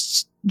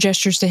gestures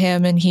to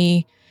him, and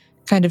he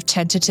kind of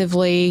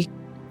tentatively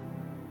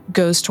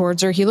goes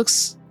towards her. He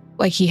looks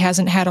like he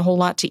hasn't had a whole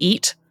lot to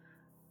eat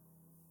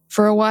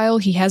for a while.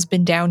 He has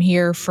been down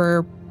here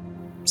for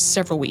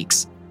several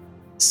weeks.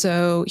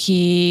 So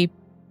he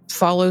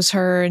follows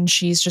her, and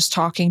she's just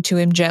talking to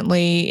him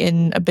gently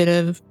in a bit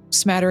of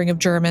smattering of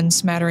German,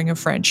 smattering of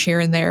French here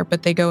and there,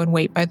 but they go and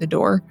wait by the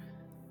door.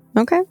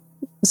 Okay.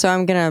 So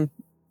I'm going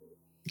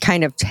to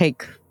kind of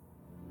take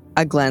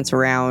a glance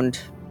around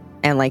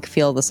and like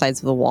feel the sides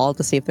of the wall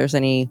to see if there's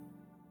anything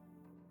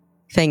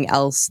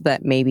else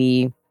that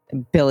maybe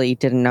Billy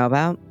didn't know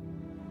about.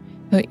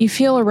 You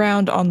feel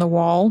around on the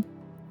wall,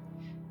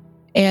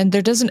 and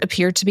there doesn't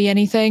appear to be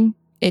anything.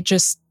 It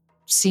just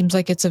seems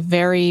like it's a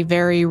very,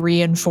 very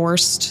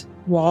reinforced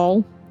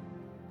wall.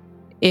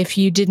 If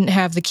you didn't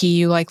have the key,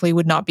 you likely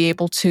would not be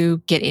able to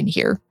get in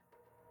here.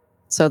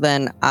 So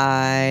then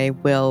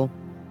I'll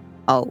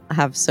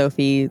have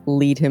Sophie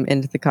lead him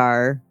into the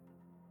car.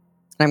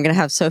 And I'm going to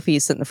have Sophie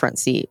sit in the front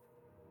seat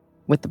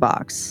with the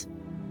box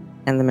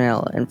and the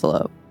manila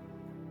envelope.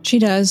 She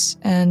does,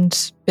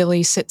 and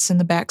Billy sits in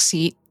the back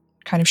seat,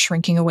 kind of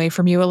shrinking away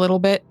from you a little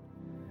bit.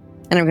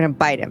 And I'm going to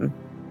bite him.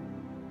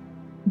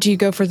 Do you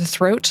go for the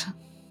throat?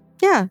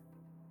 Yeah.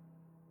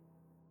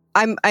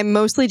 I'm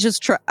mostly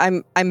just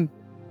I'm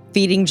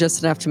feeding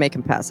just enough to make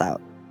him pass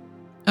out.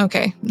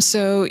 Okay,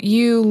 so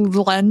you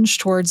lunge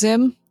towards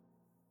him,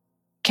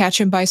 catch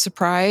him by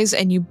surprise,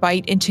 and you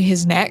bite into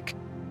his neck.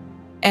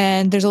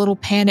 And there's a little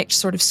panicked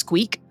sort of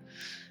squeak.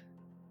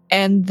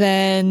 And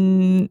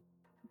then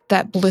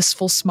that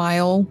blissful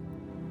smile,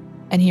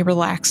 and he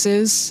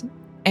relaxes.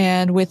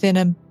 And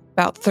within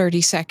about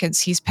 30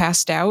 seconds, he's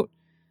passed out.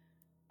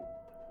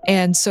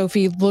 And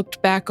Sophie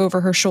looked back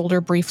over her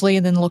shoulder briefly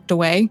and then looked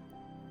away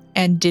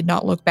and did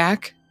not look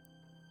back.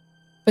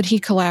 But he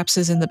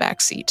collapses in the back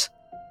seat.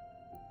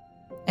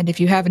 And if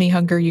you have any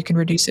hunger, you can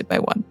reduce it by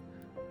 1.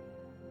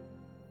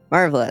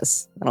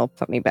 Marvelous. That'll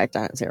put me back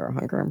down at 0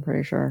 hunger, I'm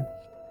pretty sure.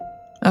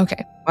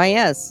 Okay. Why,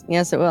 yes.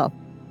 Yes, it will.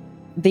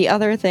 The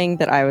other thing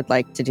that I would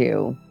like to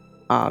do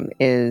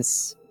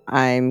is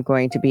I'm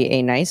going to be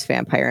a nice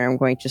vampire, and I'm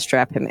going to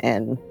strap him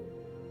in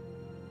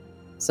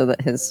so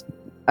that his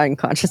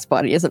unconscious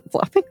body isn't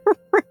flopping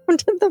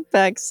around in the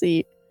back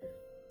seat.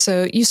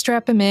 So you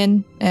strap him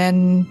in,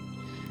 and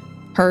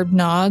Herb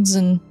nods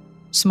and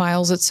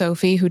smiles at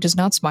Sophie, who does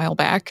not smile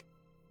back.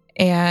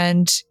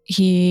 And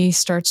he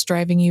starts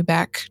driving you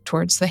back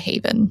towards the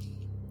Haven.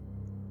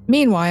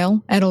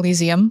 Meanwhile, at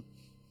Elysium,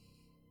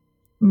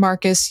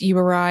 Marcus, you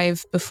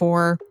arrive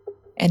before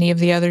any of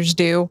the others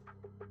do.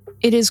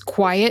 It is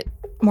quiet,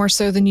 more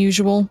so than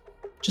usual.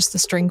 Just the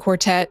string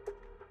quartet.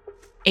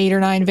 8 or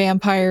 9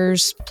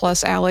 vampires,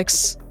 plus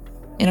Alex,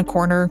 in a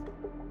corner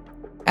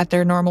at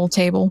their normal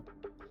table.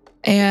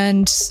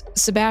 And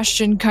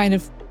Sebastian kind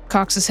of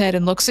cocks his head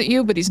and looks at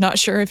you, but he's not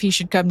sure if he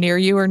should come near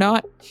you or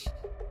not.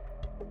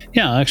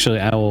 Yeah, actually,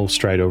 I will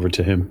stride over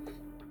to him.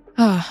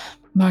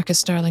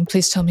 Marcus, darling,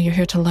 please tell me you're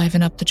here to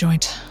liven up the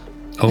joint,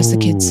 as the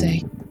kids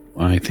say.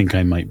 I think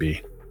I might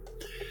be.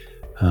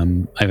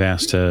 I've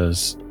asked a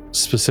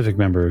specific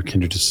member of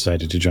Kindred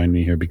Society to join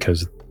me here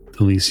because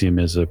Elysium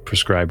is a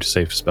prescribed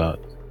safe spot.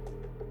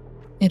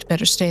 It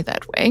better stay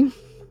that way.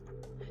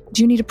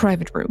 Do you need a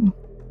private room?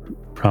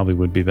 Probably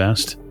would be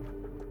best.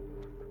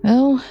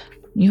 Well,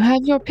 you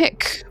have your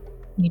pick.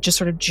 He just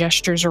sort of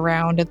gestures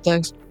around at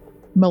the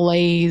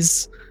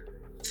malaise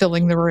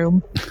filling the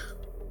room.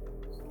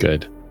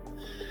 Good.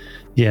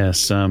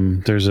 Yes,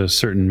 there's a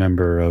certain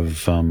member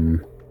of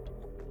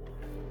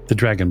the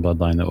dragon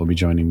bloodline that will be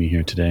joining me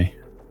here today.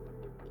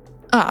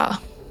 I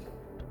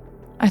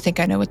think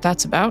I know what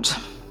that's about.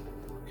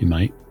 You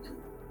might.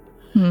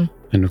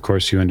 And of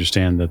course, you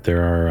understand that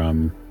there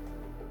are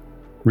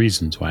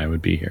reasons why I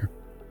would be here.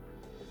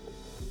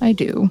 I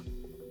do.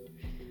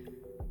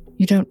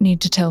 You don't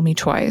need to tell me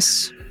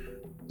twice.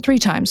 3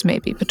 times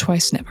maybe, but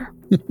twice never.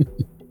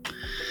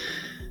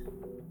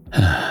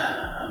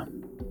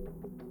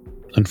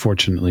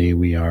 Unfortunately,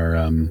 we are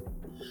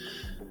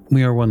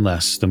one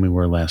less than we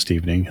were last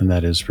evening, and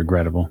that is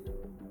regrettable.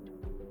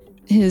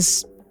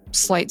 His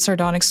slight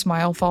sardonic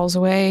smile falls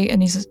away,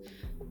 and he says,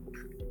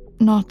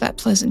 "Not that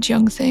pleasant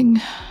young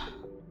thing."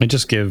 I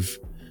just give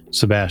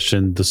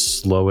Sebastian the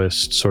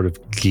slowest sort of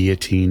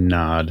guillotine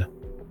nod.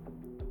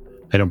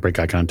 I don't break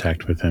eye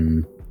contact with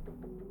him.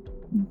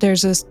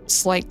 There's a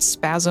slight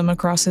spasm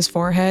across his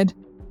forehead.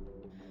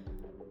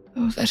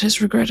 Oh, that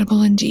is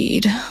regrettable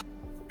indeed.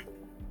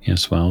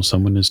 Yes, well,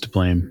 someone is to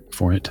blame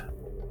for it.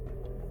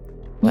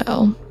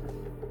 Well,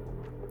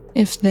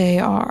 if they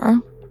are,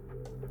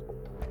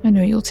 I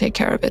know you'll take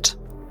care of it.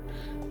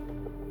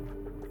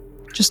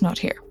 Just not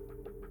here.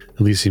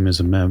 Elysium is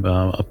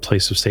a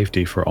place of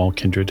safety for all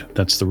kindred.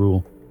 That's the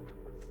rule.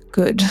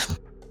 Good.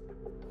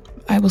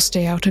 I will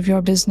stay out of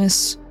your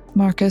business,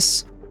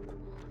 Marcus.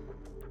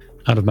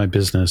 Out of my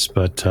business,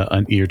 but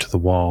an ear to the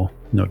wall,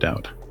 no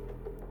doubt.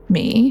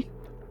 Me?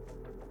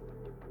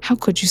 How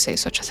could you say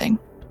such a thing?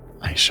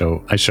 I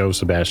show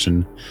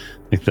Sebastian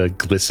like the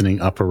glistening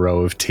upper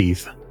row of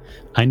teeth.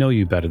 I know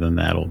you better than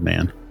that, old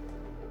man.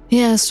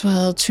 Yes,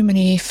 well, too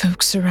many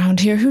folks around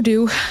here who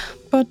do.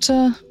 But,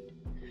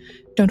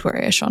 don't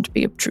worry, I shan't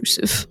be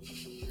obtrusive.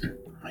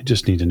 I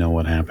just need to know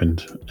what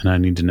happened, and I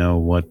need to know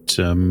what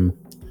the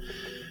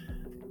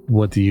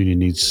union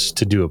needs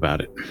to do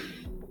about it.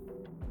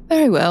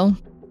 Very well.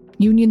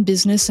 Union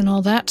business and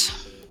all that.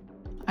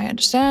 I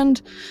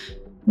understand.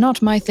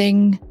 Not my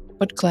thing,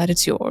 but glad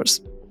it's yours.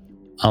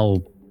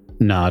 I'll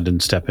nod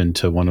and step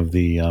into one of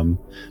the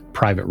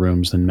private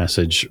rooms and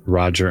message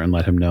Roger and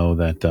let him know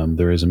that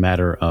there is a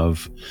matter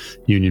of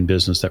union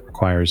business that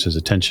requires his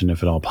attention,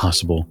 if at all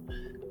possible,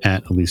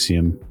 at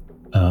Elysium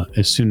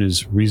as soon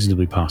as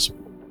reasonably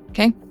possible.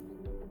 Okay.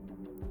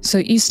 So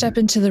you step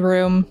into the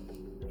room.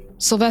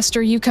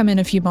 Sylvestre, you come in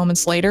a few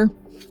moments later.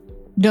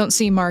 Don't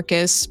see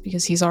Marcus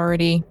because he's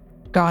already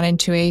gone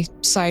into a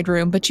side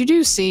room, but you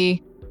do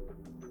see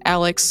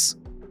Alex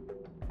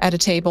at a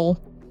table.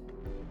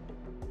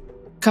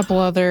 A couple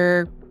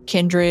other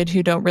kindred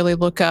who don't really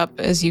look up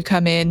as you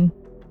come in.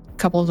 A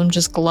couple of them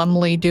just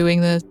glumly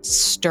doing the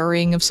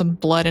stirring of some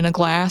blood in a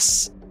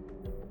glass.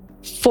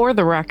 For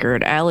the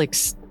record,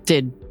 Alex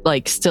did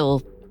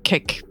still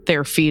kick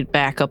their feet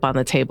back up on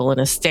the table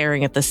and is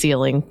staring at the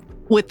ceiling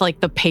with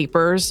the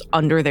papers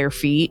under their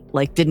feet,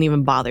 didn't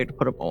even bother to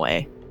put them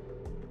away.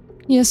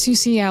 Yes, you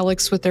see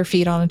Alex with their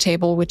feet on a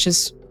table, which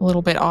is a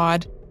little bit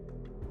odd.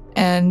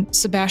 And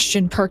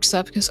Sebastian perks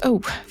up because, oh,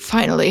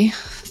 finally,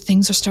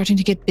 things are starting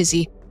to get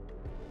busy.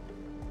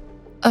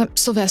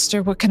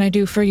 Sylvestre, what can I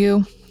do for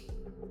you?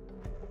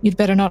 You'd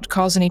better not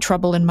cause any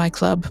trouble in my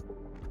club.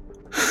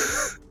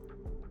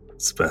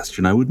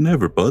 Sebastian, I would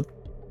never, bud.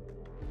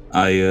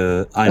 I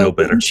know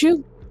better. Wouldn't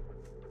you?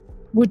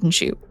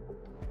 Wouldn't you?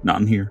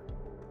 Not in here.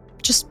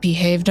 Just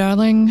behave,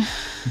 darling.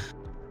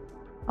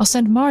 I'll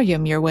send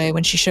Mariam your way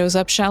when she shows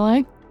up, shall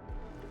I?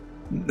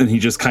 And he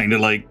just kind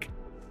of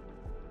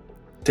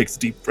takes a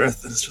deep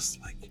breath and is just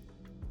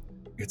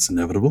it's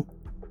inevitable.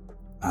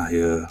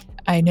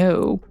 I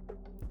know.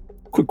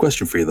 Quick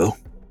question for you, though.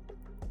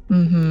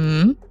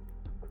 Mm-hmm.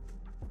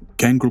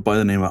 Gangrel by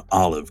the name of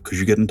Olive. Could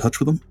you get in touch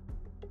with him?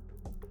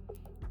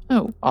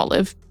 Oh,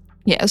 Olive.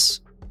 Yes.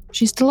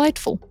 She's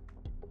delightful.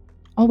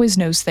 Always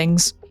knows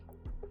things.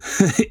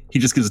 He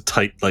just gives a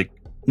tight,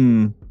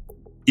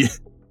 yeah,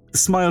 the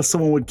smile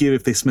someone would give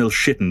if they smell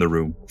shit in the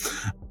room.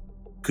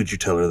 Could you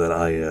tell her that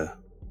I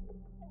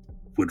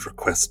would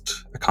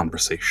request a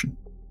conversation?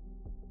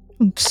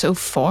 So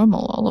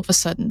formal all of a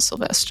sudden,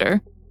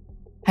 Sylvestre.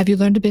 Have you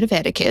learned a bit of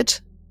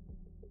etiquette?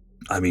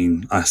 I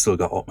mean, I still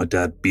got what my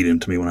dad beat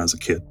into me when I was a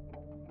kid.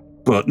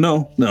 But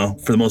no,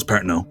 for the most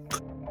part, no.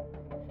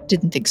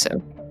 Didn't think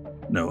so.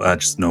 No, I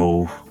just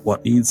know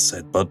what needs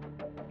said, bud.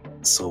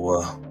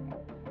 So,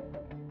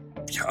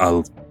 yeah,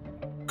 I'll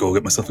go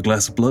get myself a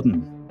glass of blood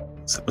and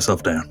sit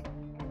myself down.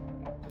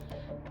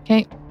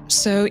 Okay,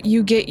 so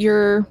you get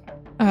your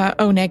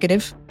O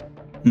negative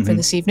for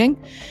this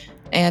evening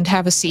and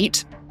have a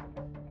seat.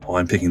 Oh,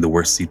 I'm picking the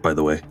worst seat, by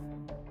the way.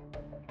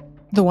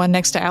 The one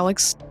next to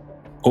Alex?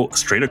 Oh,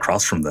 straight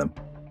across from them.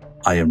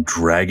 I am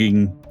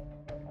dragging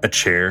a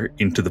chair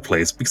into the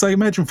place because I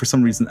imagine for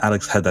some reason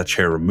Alex had that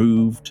chair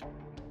removed.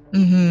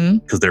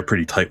 Because they're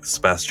pretty tight with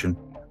Sebastian.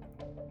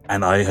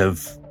 And I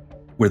have,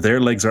 where their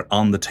legs are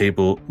on the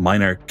table,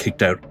 mine are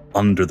kicked out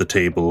under the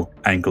table,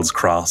 ankles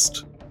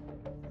crossed.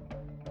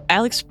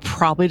 Alex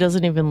probably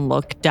doesn't even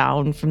look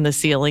down from the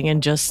ceiling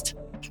and just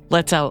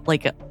lets out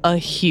a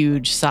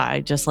huge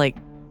sigh, just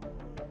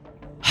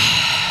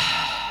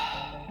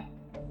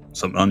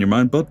Something on your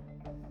mind, bud?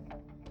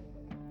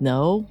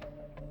 No.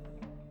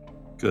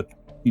 Good.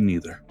 Me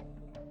neither.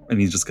 And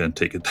he's just going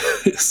to take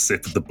a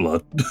sip of the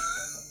blood.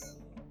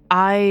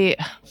 I,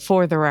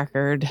 for the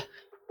record,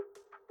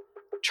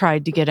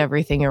 tried to get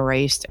everything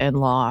erased and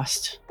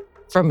lost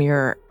from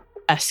your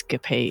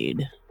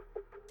escapade.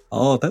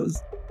 Oh, that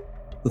was...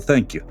 Well,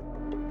 thank you.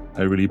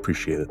 I really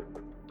appreciate it.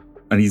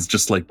 And he's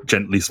just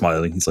gently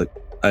smiling. He's like,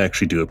 I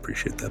actually do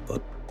appreciate that,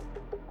 bud.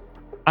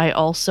 I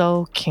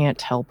also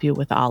can't help you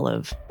with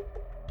Olive.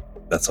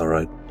 That's all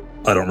right.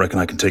 I don't reckon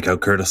I can take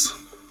out Curtis.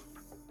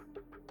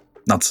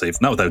 Not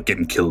safe. Not without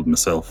getting killed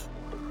myself.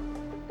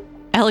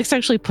 Alex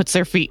actually puts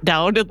their feet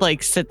down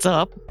and sits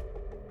up.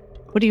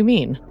 What do you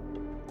mean?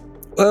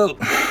 Well,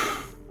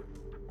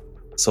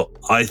 so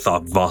I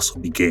thought Voss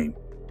would be game.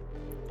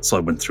 So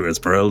I went through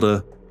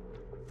Esmeralda,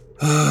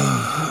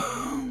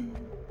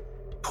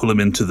 pull him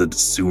into the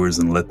sewers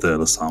and let the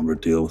Elysium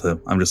deal with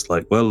him. I'm just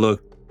well,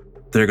 look,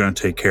 they're going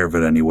to take care of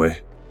it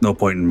anyway. No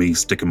point in me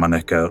sticking my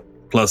neck out.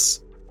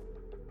 Plus,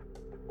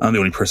 I'm the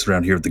only person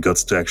around here with the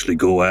guts to actually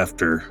go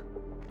after,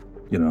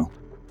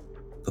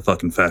 the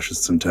fucking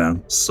fascists in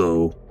town.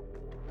 So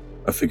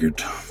I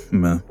figured,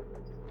 meh.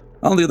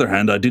 On the other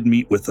hand, I did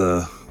meet with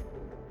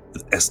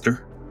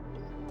Esther.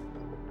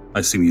 I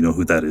assume you know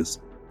who that is.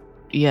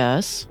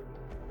 Yes.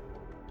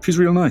 She's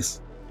real nice.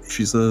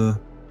 She's, I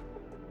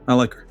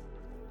like her.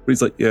 But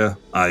he's yeah,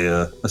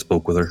 I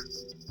spoke with her.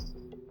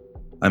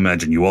 I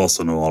imagine you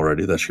also know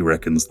already that she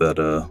reckons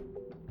that,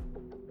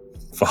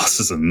 Voss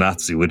is a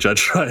Nazi, which I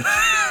tried.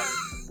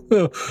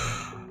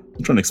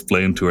 I'm trying to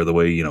explain to her the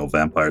way,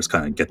 vampires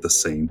kind of get the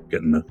same,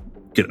 getting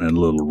in a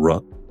little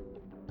rut.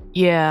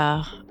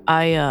 Yeah,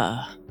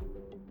 I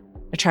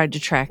tried to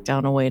track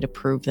down a way to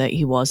prove that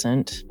he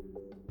wasn't.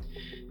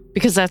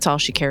 Because that's all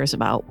she cares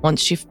about.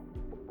 Once she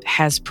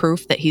has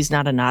proof that he's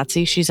not a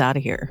Nazi, she's out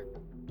of here.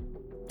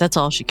 That's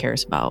all she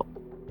cares about.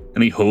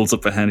 And he holds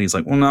up a hand. He's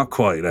like, well, not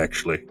quite,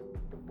 actually.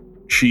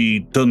 She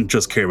doesn't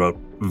just care about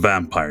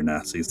vampire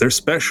Nazis. They're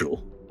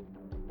special.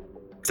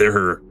 They're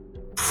her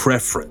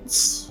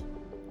preference.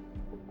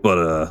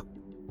 But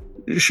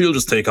she'll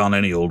just take on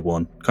any old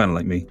one, kind of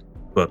like me.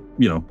 But,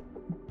 you know.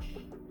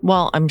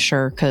 Well, I'm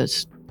sure,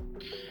 because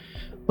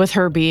with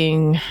her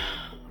being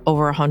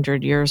over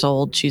 100 years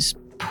old, she's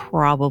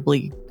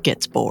probably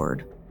gets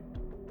bored.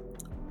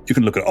 You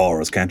can look at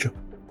auras, can't you?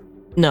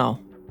 No.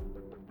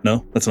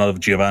 No? That's not a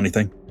Giovanni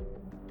thing?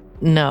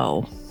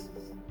 No.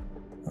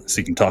 So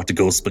you can talk to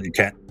ghosts, but you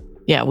can't?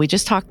 Yeah, we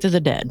just talked to the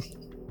dead.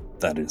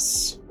 That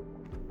is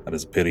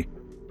a pity.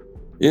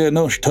 Yeah,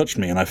 no, she touched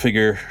me, and I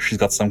figure she's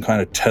got some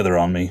kind of tether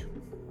on me.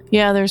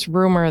 Yeah, there's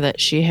rumor that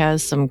she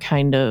has some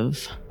kind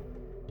of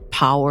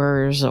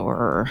powers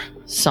or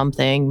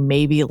something,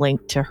 maybe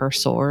linked to her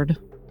sword.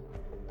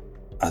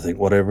 I think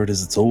whatever it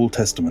is, it's Old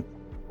Testament.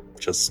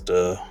 Just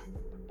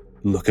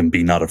look and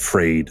be not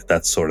afraid,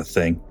 that sort of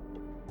thing.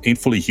 Ain't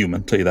fully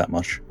human, tell you that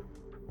much.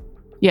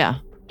 Yeah,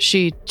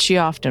 she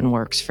often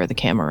works for the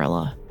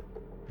Camarilla.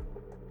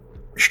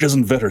 She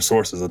doesn't vet her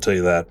sources, I'll tell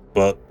you that,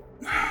 but...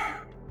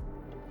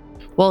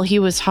 Well, he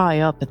was high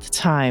up at the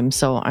time,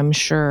 so I'm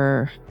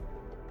sure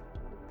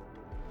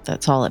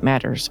that's all that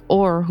matters.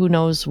 Or who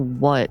knows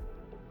what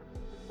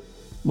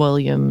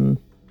William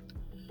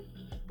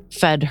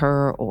fed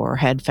her or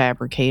had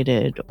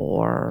fabricated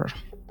or...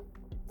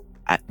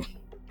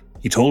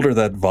 He told her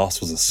that Voss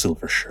was a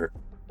silver shirt.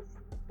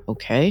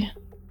 Okay.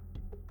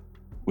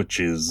 Which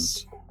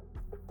is...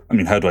 I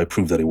mean, how do I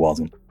prove that he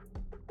wasn't?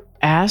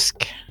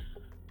 Ask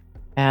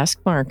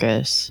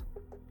Marcus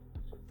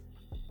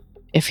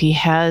if he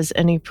has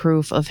any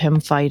proof of him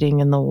fighting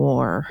in the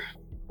war.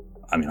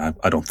 I mean,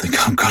 I don't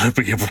think I'm going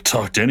to be able to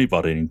talk to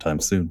anybody anytime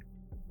soon.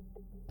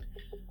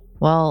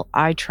 Well,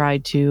 I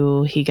tried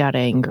to. He got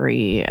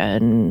angry,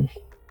 and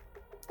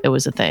it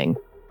was a thing.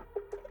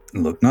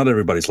 Look, not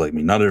everybody's like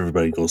me. Not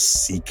everybody goes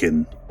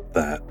seeking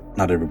that.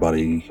 Not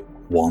everybody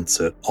wants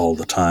it all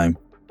the time.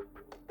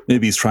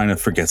 Maybe he's trying to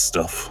forget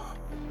stuff.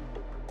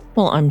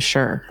 Well, I'm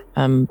sure.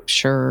 I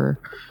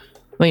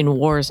mean,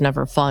 war is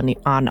never fun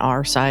on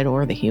our side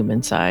or the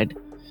human side.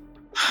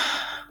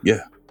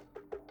 Yeah.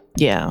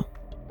 Yeah.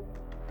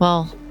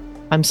 Well,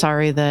 I'm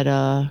sorry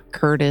that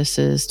Curtis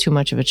is too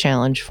much of a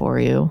challenge for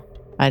you.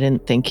 I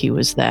didn't think he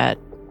was that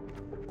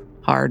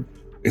hard.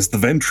 It's the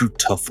Ventru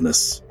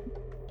toughness.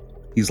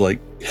 He's like,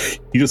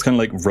 he just kind of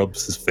like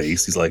rubs his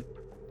face. He's like,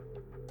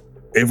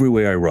 every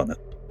way I run it,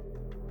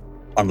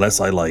 unless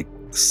I like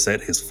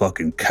set his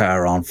fucking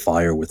car on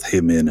fire with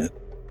him in it,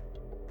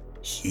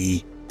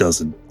 he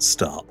doesn't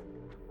stop.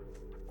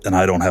 And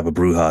I don't have a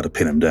Bruja to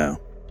pin him down.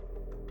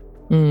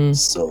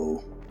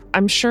 So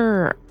I'm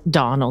sure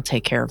Dawn will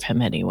take care of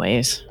him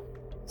anyways.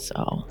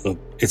 So look,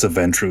 it's a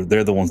Ventru.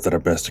 They're the ones that are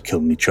best at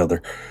killing each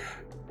other.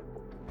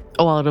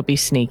 Well, it'll be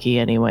sneaky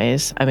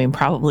anyways. I mean,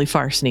 probably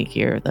far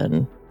sneakier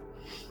than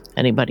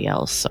anybody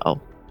else. So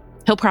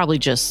he'll probably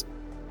just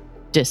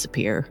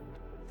disappear.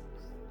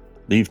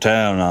 Leave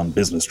town on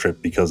business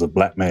trip because of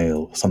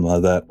blackmail, something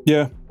like that.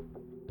 Yeah.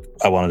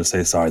 I wanted to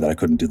say sorry that I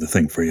couldn't do the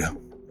thing for you.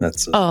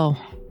 That's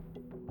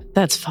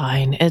that's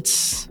fine.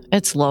 It's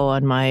low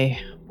on my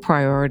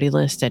priority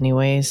list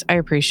anyways. I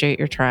appreciate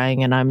your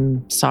trying, and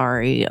I'm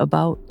sorry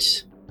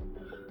about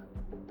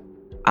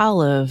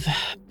Olive,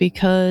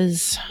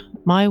 because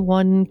my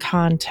one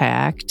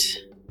contact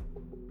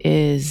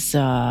is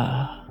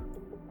gone.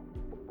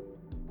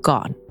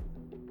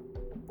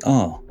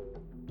 Oh,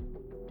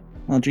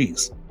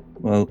 geez.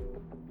 Well,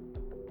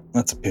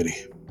 that's a pity.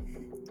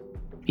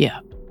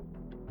 Yeah.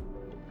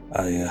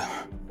 I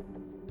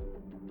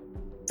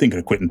thinking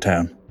of quitting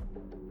town,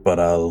 but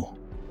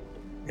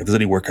if there's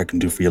any work I can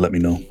do for you, let me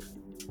know.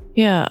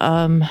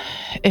 Yeah,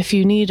 if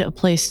you need a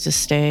place to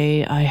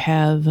stay, I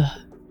have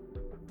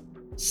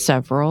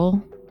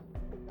several.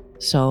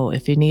 So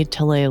if you need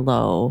to lay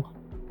low,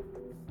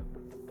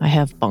 I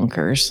have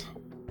bunkers.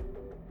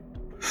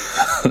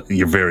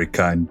 You're very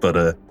kind,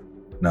 but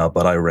no,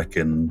 but I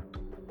reckon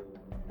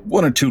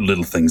one or two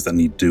little things that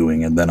need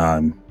doing, and then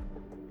I'm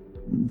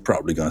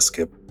probably gonna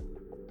skip.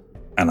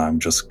 And I'm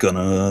just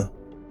gonna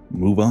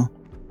move on.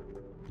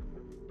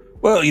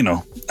 Well, you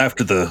know,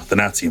 after the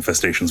Nazi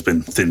infestation's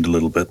been thinned a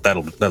little bit,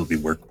 that'll be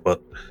work,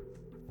 but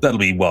that'll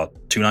be,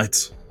 2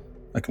 nights?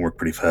 I can work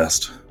pretty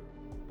fast.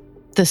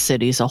 The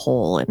city's a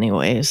whole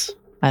anyways.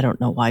 I don't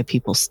know why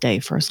people stay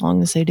for as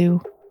long as they do.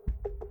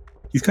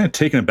 He's kind of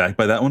taken aback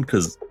by that one,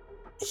 because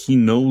he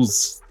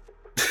knows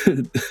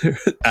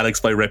Alex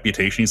by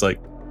reputation. He's like,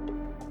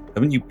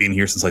 haven't you been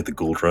here since, like, the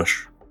gold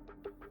rush?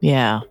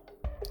 Yeah,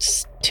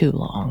 it's too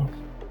long.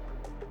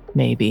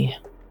 Maybe.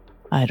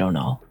 I don't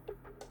know.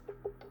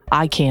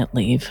 I can't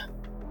leave.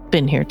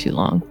 Been here too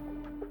long.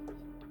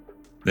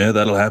 Yeah,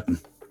 that'll happen.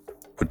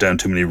 Put down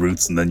too many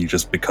roots and then you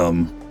just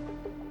become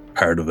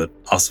part of it.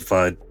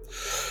 Ossified.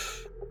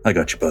 I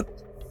got you, bud.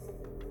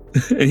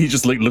 And he's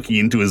just like looking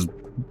into his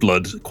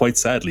blood quite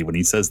sadly when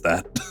he says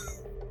that.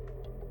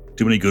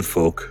 Too many good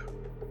folk.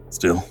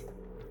 Still.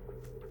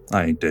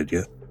 I ain't dead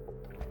yet.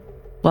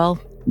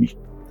 Well,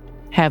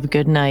 Have a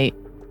good night.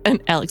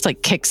 And Alex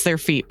like kicks their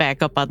feet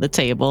back up on the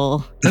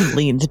table and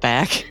leans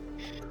back.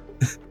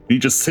 He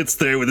just sits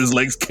there with his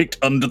legs kicked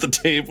under the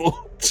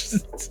table.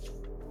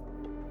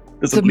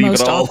 The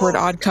most awkward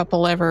odd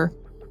couple ever.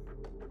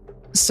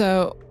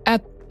 So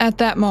at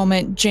that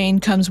moment, Jane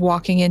comes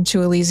walking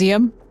into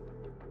Elysium.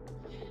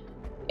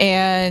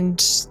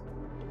 And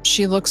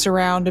she looks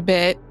around a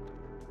bit.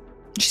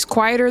 She's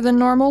quieter than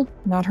normal,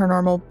 not her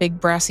normal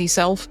big brassy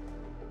self.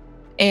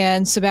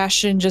 And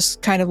Sebastian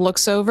just kind of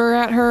looks over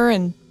at her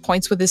and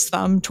points with his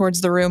thumb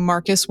towards the room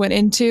Marcus went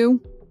into.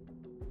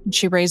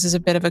 She raises a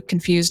bit of a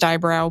confused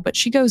eyebrow, but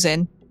she goes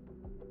in.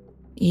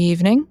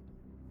 Evening.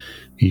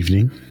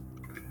 Evening.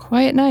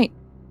 Quiet night.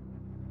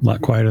 A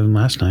lot quieter than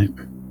last night.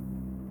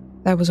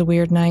 That was a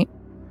weird night.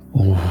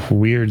 Oh,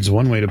 weird's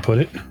one way to put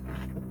it.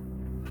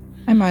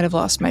 I might have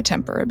lost my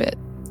temper a bit.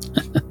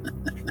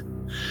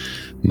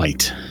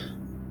 Might.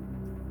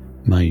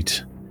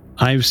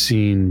 I've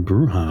seen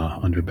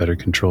Bruja under better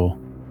control.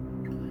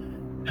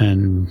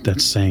 And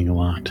that's saying a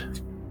lot.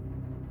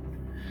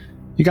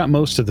 You got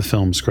most of the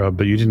film, Scrub,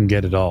 but you didn't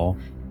get it all.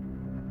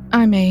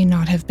 I may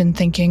not have been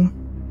thinking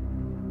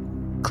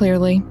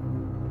clearly.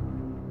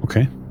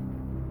 Okay.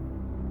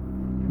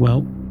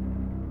 Well,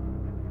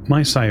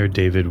 my sire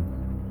David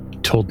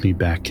told me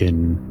back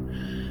in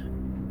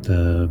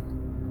the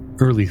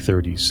early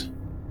 30s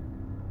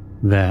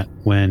that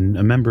when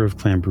a member of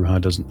Clan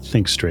Bruja doesn't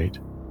think straight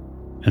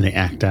and they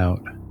act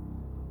out,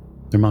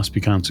 there must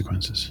be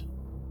consequences.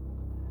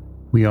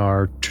 We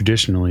are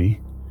traditionally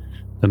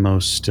the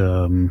most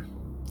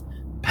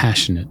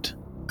passionate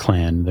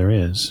clan there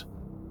is.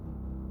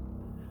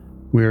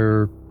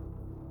 We're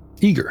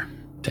eager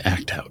to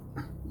act out.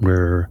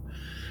 We're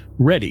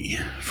ready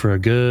for a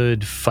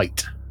good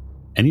fight.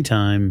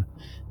 Anytime,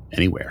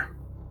 anywhere.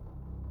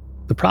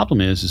 The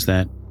problem is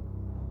that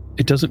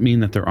it doesn't mean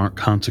that there aren't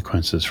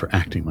consequences for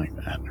acting like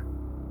that.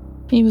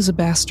 He was a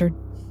bastard.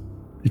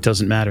 It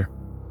doesn't matter.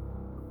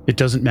 It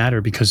doesn't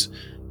matter because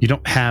you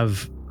don't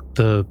have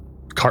the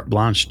carte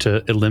blanche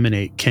to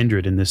eliminate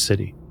kindred in this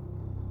city.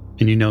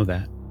 And you know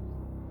that.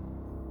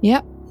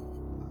 Yep.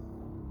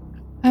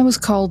 I was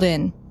called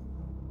in.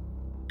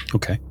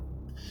 Okay.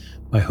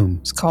 By whom? I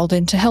was called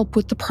in to help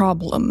with the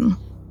problem.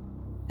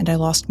 And I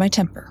lost my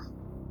temper.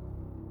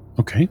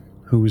 Okay.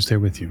 Who was there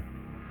with you?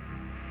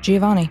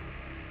 Giovanni.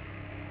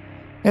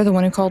 They're the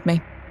one who called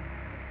me.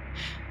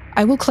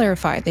 I will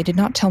clarify, they did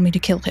not tell me to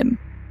kill him.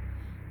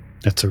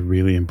 That's a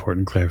really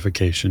important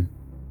clarification.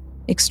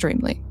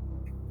 Extremely.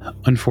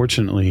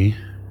 Unfortunately,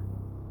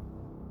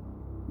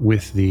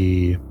 with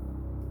the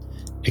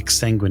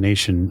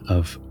exsanguination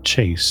of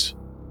Chase,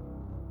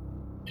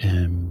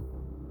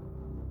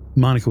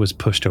 Monica was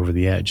pushed over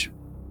the edge.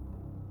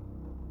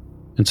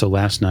 And so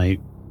last night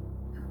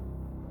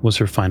was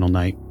her final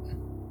night.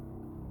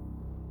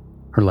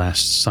 Her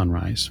last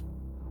sunrise.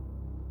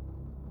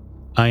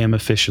 I am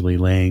officially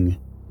laying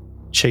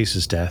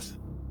Chase's death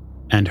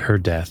and her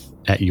death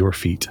at your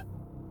feet.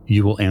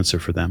 You will answer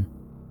for them.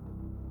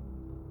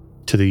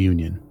 To the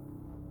Union.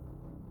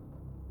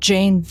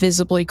 Jane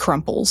visibly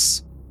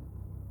crumples.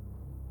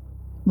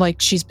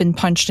 Like she's been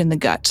punched in the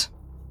gut.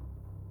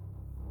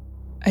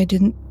 I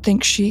didn't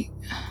think she...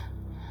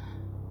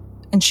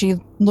 And she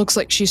looks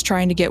like she's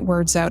trying to get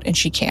words out and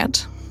she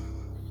can't.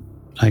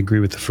 I agree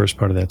with the first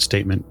part of that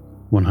statement,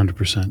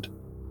 100%.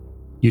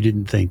 You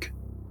didn't think.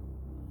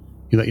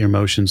 You let your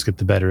emotions get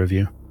the better of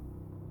you.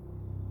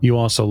 You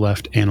also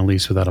left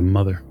Annalise without a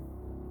mother.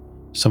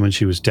 Someone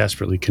she was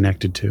desperately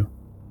connected to.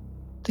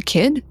 The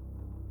kid?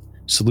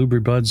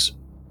 Salubri buds,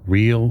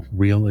 real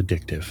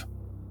addictive.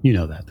 You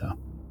know that, though.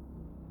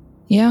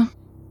 Yeah.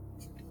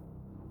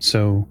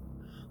 So,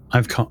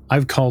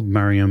 I've called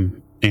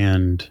Mariam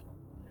and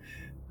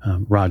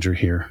Roger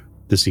here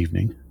this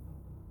evening.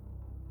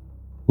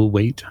 We'll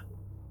wait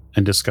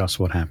and discuss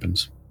what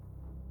happens.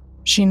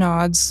 She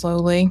nods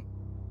slowly.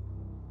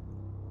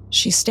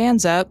 She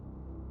stands up,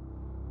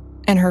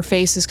 and her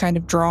face is kind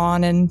of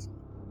drawn and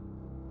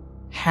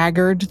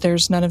haggard.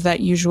 There's none of that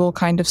usual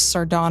kind of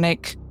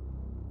sardonic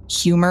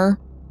humor.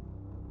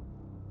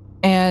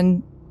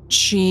 And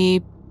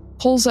she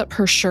pulls up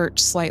her shirt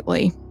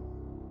slightly,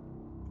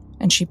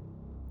 and she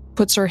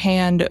puts her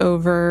hand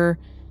over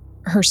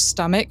her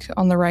stomach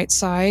on the right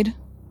side.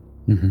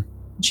 Mm-hmm.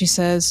 She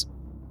says,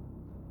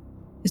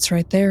 "It's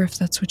right there if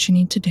that's what you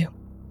need to do."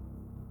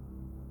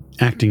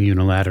 Acting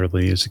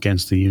unilaterally is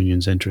against the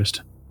Union's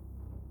interest.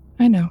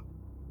 I know.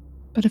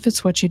 But if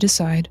it's what you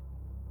decide,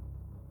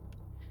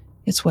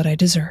 it's what I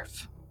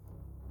deserve.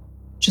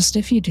 Just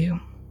if you do,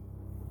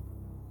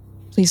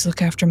 please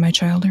look after my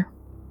childer.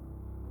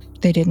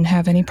 They didn't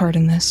have any part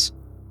in this.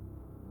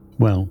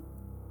 Well,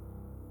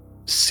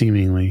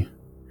 seemingly,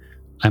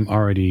 I'm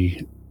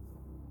already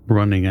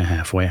running a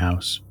halfway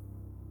house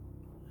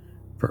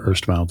for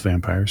erstwhile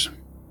vampires.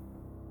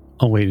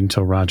 I'll wait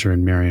until Roger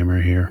and Miriam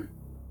are here.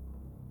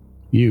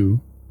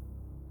 You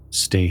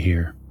stay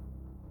here.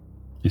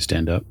 I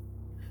stand up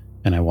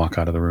and I walk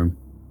out of the room.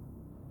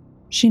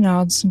 She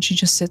nods and she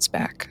just sits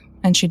back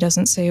and she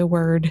doesn't say a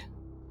word,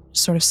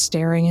 sort of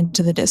staring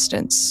into the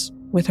distance,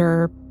 with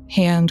her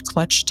hand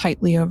clutched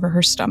tightly over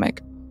her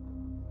stomach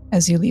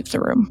as you leave the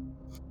room.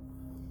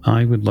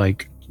 I would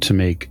like to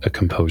make a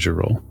composure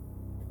roll.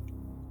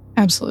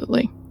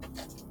 Absolutely.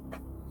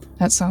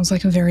 That sounds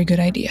like a very good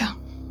idea.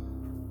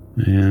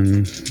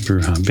 And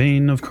Bruja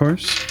Bane, of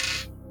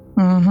course.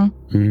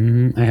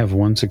 Mm-hmm. I have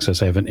 1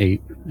 success. I have an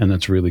 8, and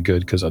that's really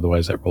good because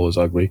otherwise that roll is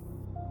ugly.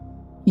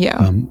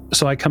 Yeah.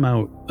 So I come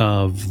out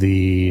of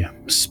the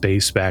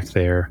space back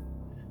there,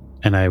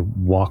 and I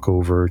walk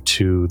over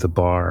to the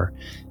bar,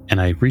 and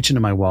I reach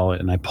into my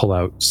wallet and I pull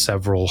out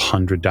several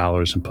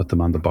 $100s and put them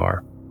on the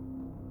bar.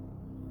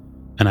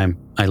 And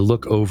I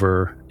look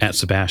over at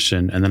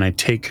Sebastian, and then I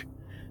take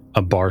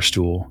a bar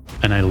stool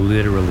and I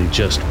literally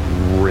just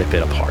rip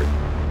it apart.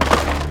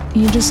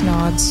 He just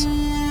nods.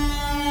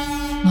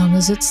 Long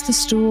as it's the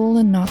stool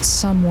and not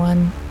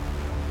someone.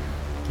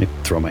 I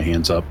throw my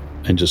hands up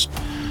and just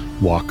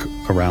walk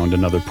around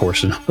another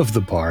portion of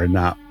the bar,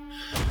 not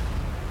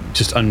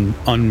just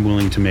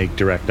unwilling to make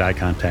direct eye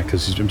contact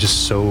because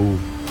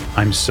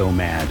I'm so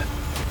mad.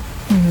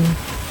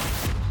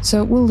 Mm-hmm.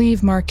 So we'll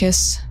leave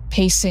Marcus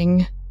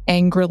pacing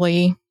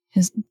angrily,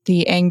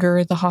 the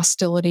anger, the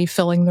hostility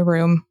filling the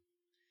room,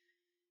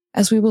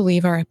 as we will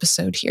leave our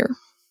episode here.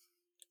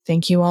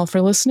 Thank you all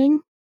for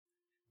listening.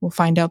 We'll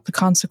find out the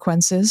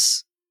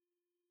consequences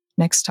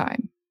next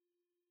time.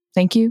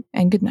 Thank you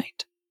and good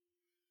night.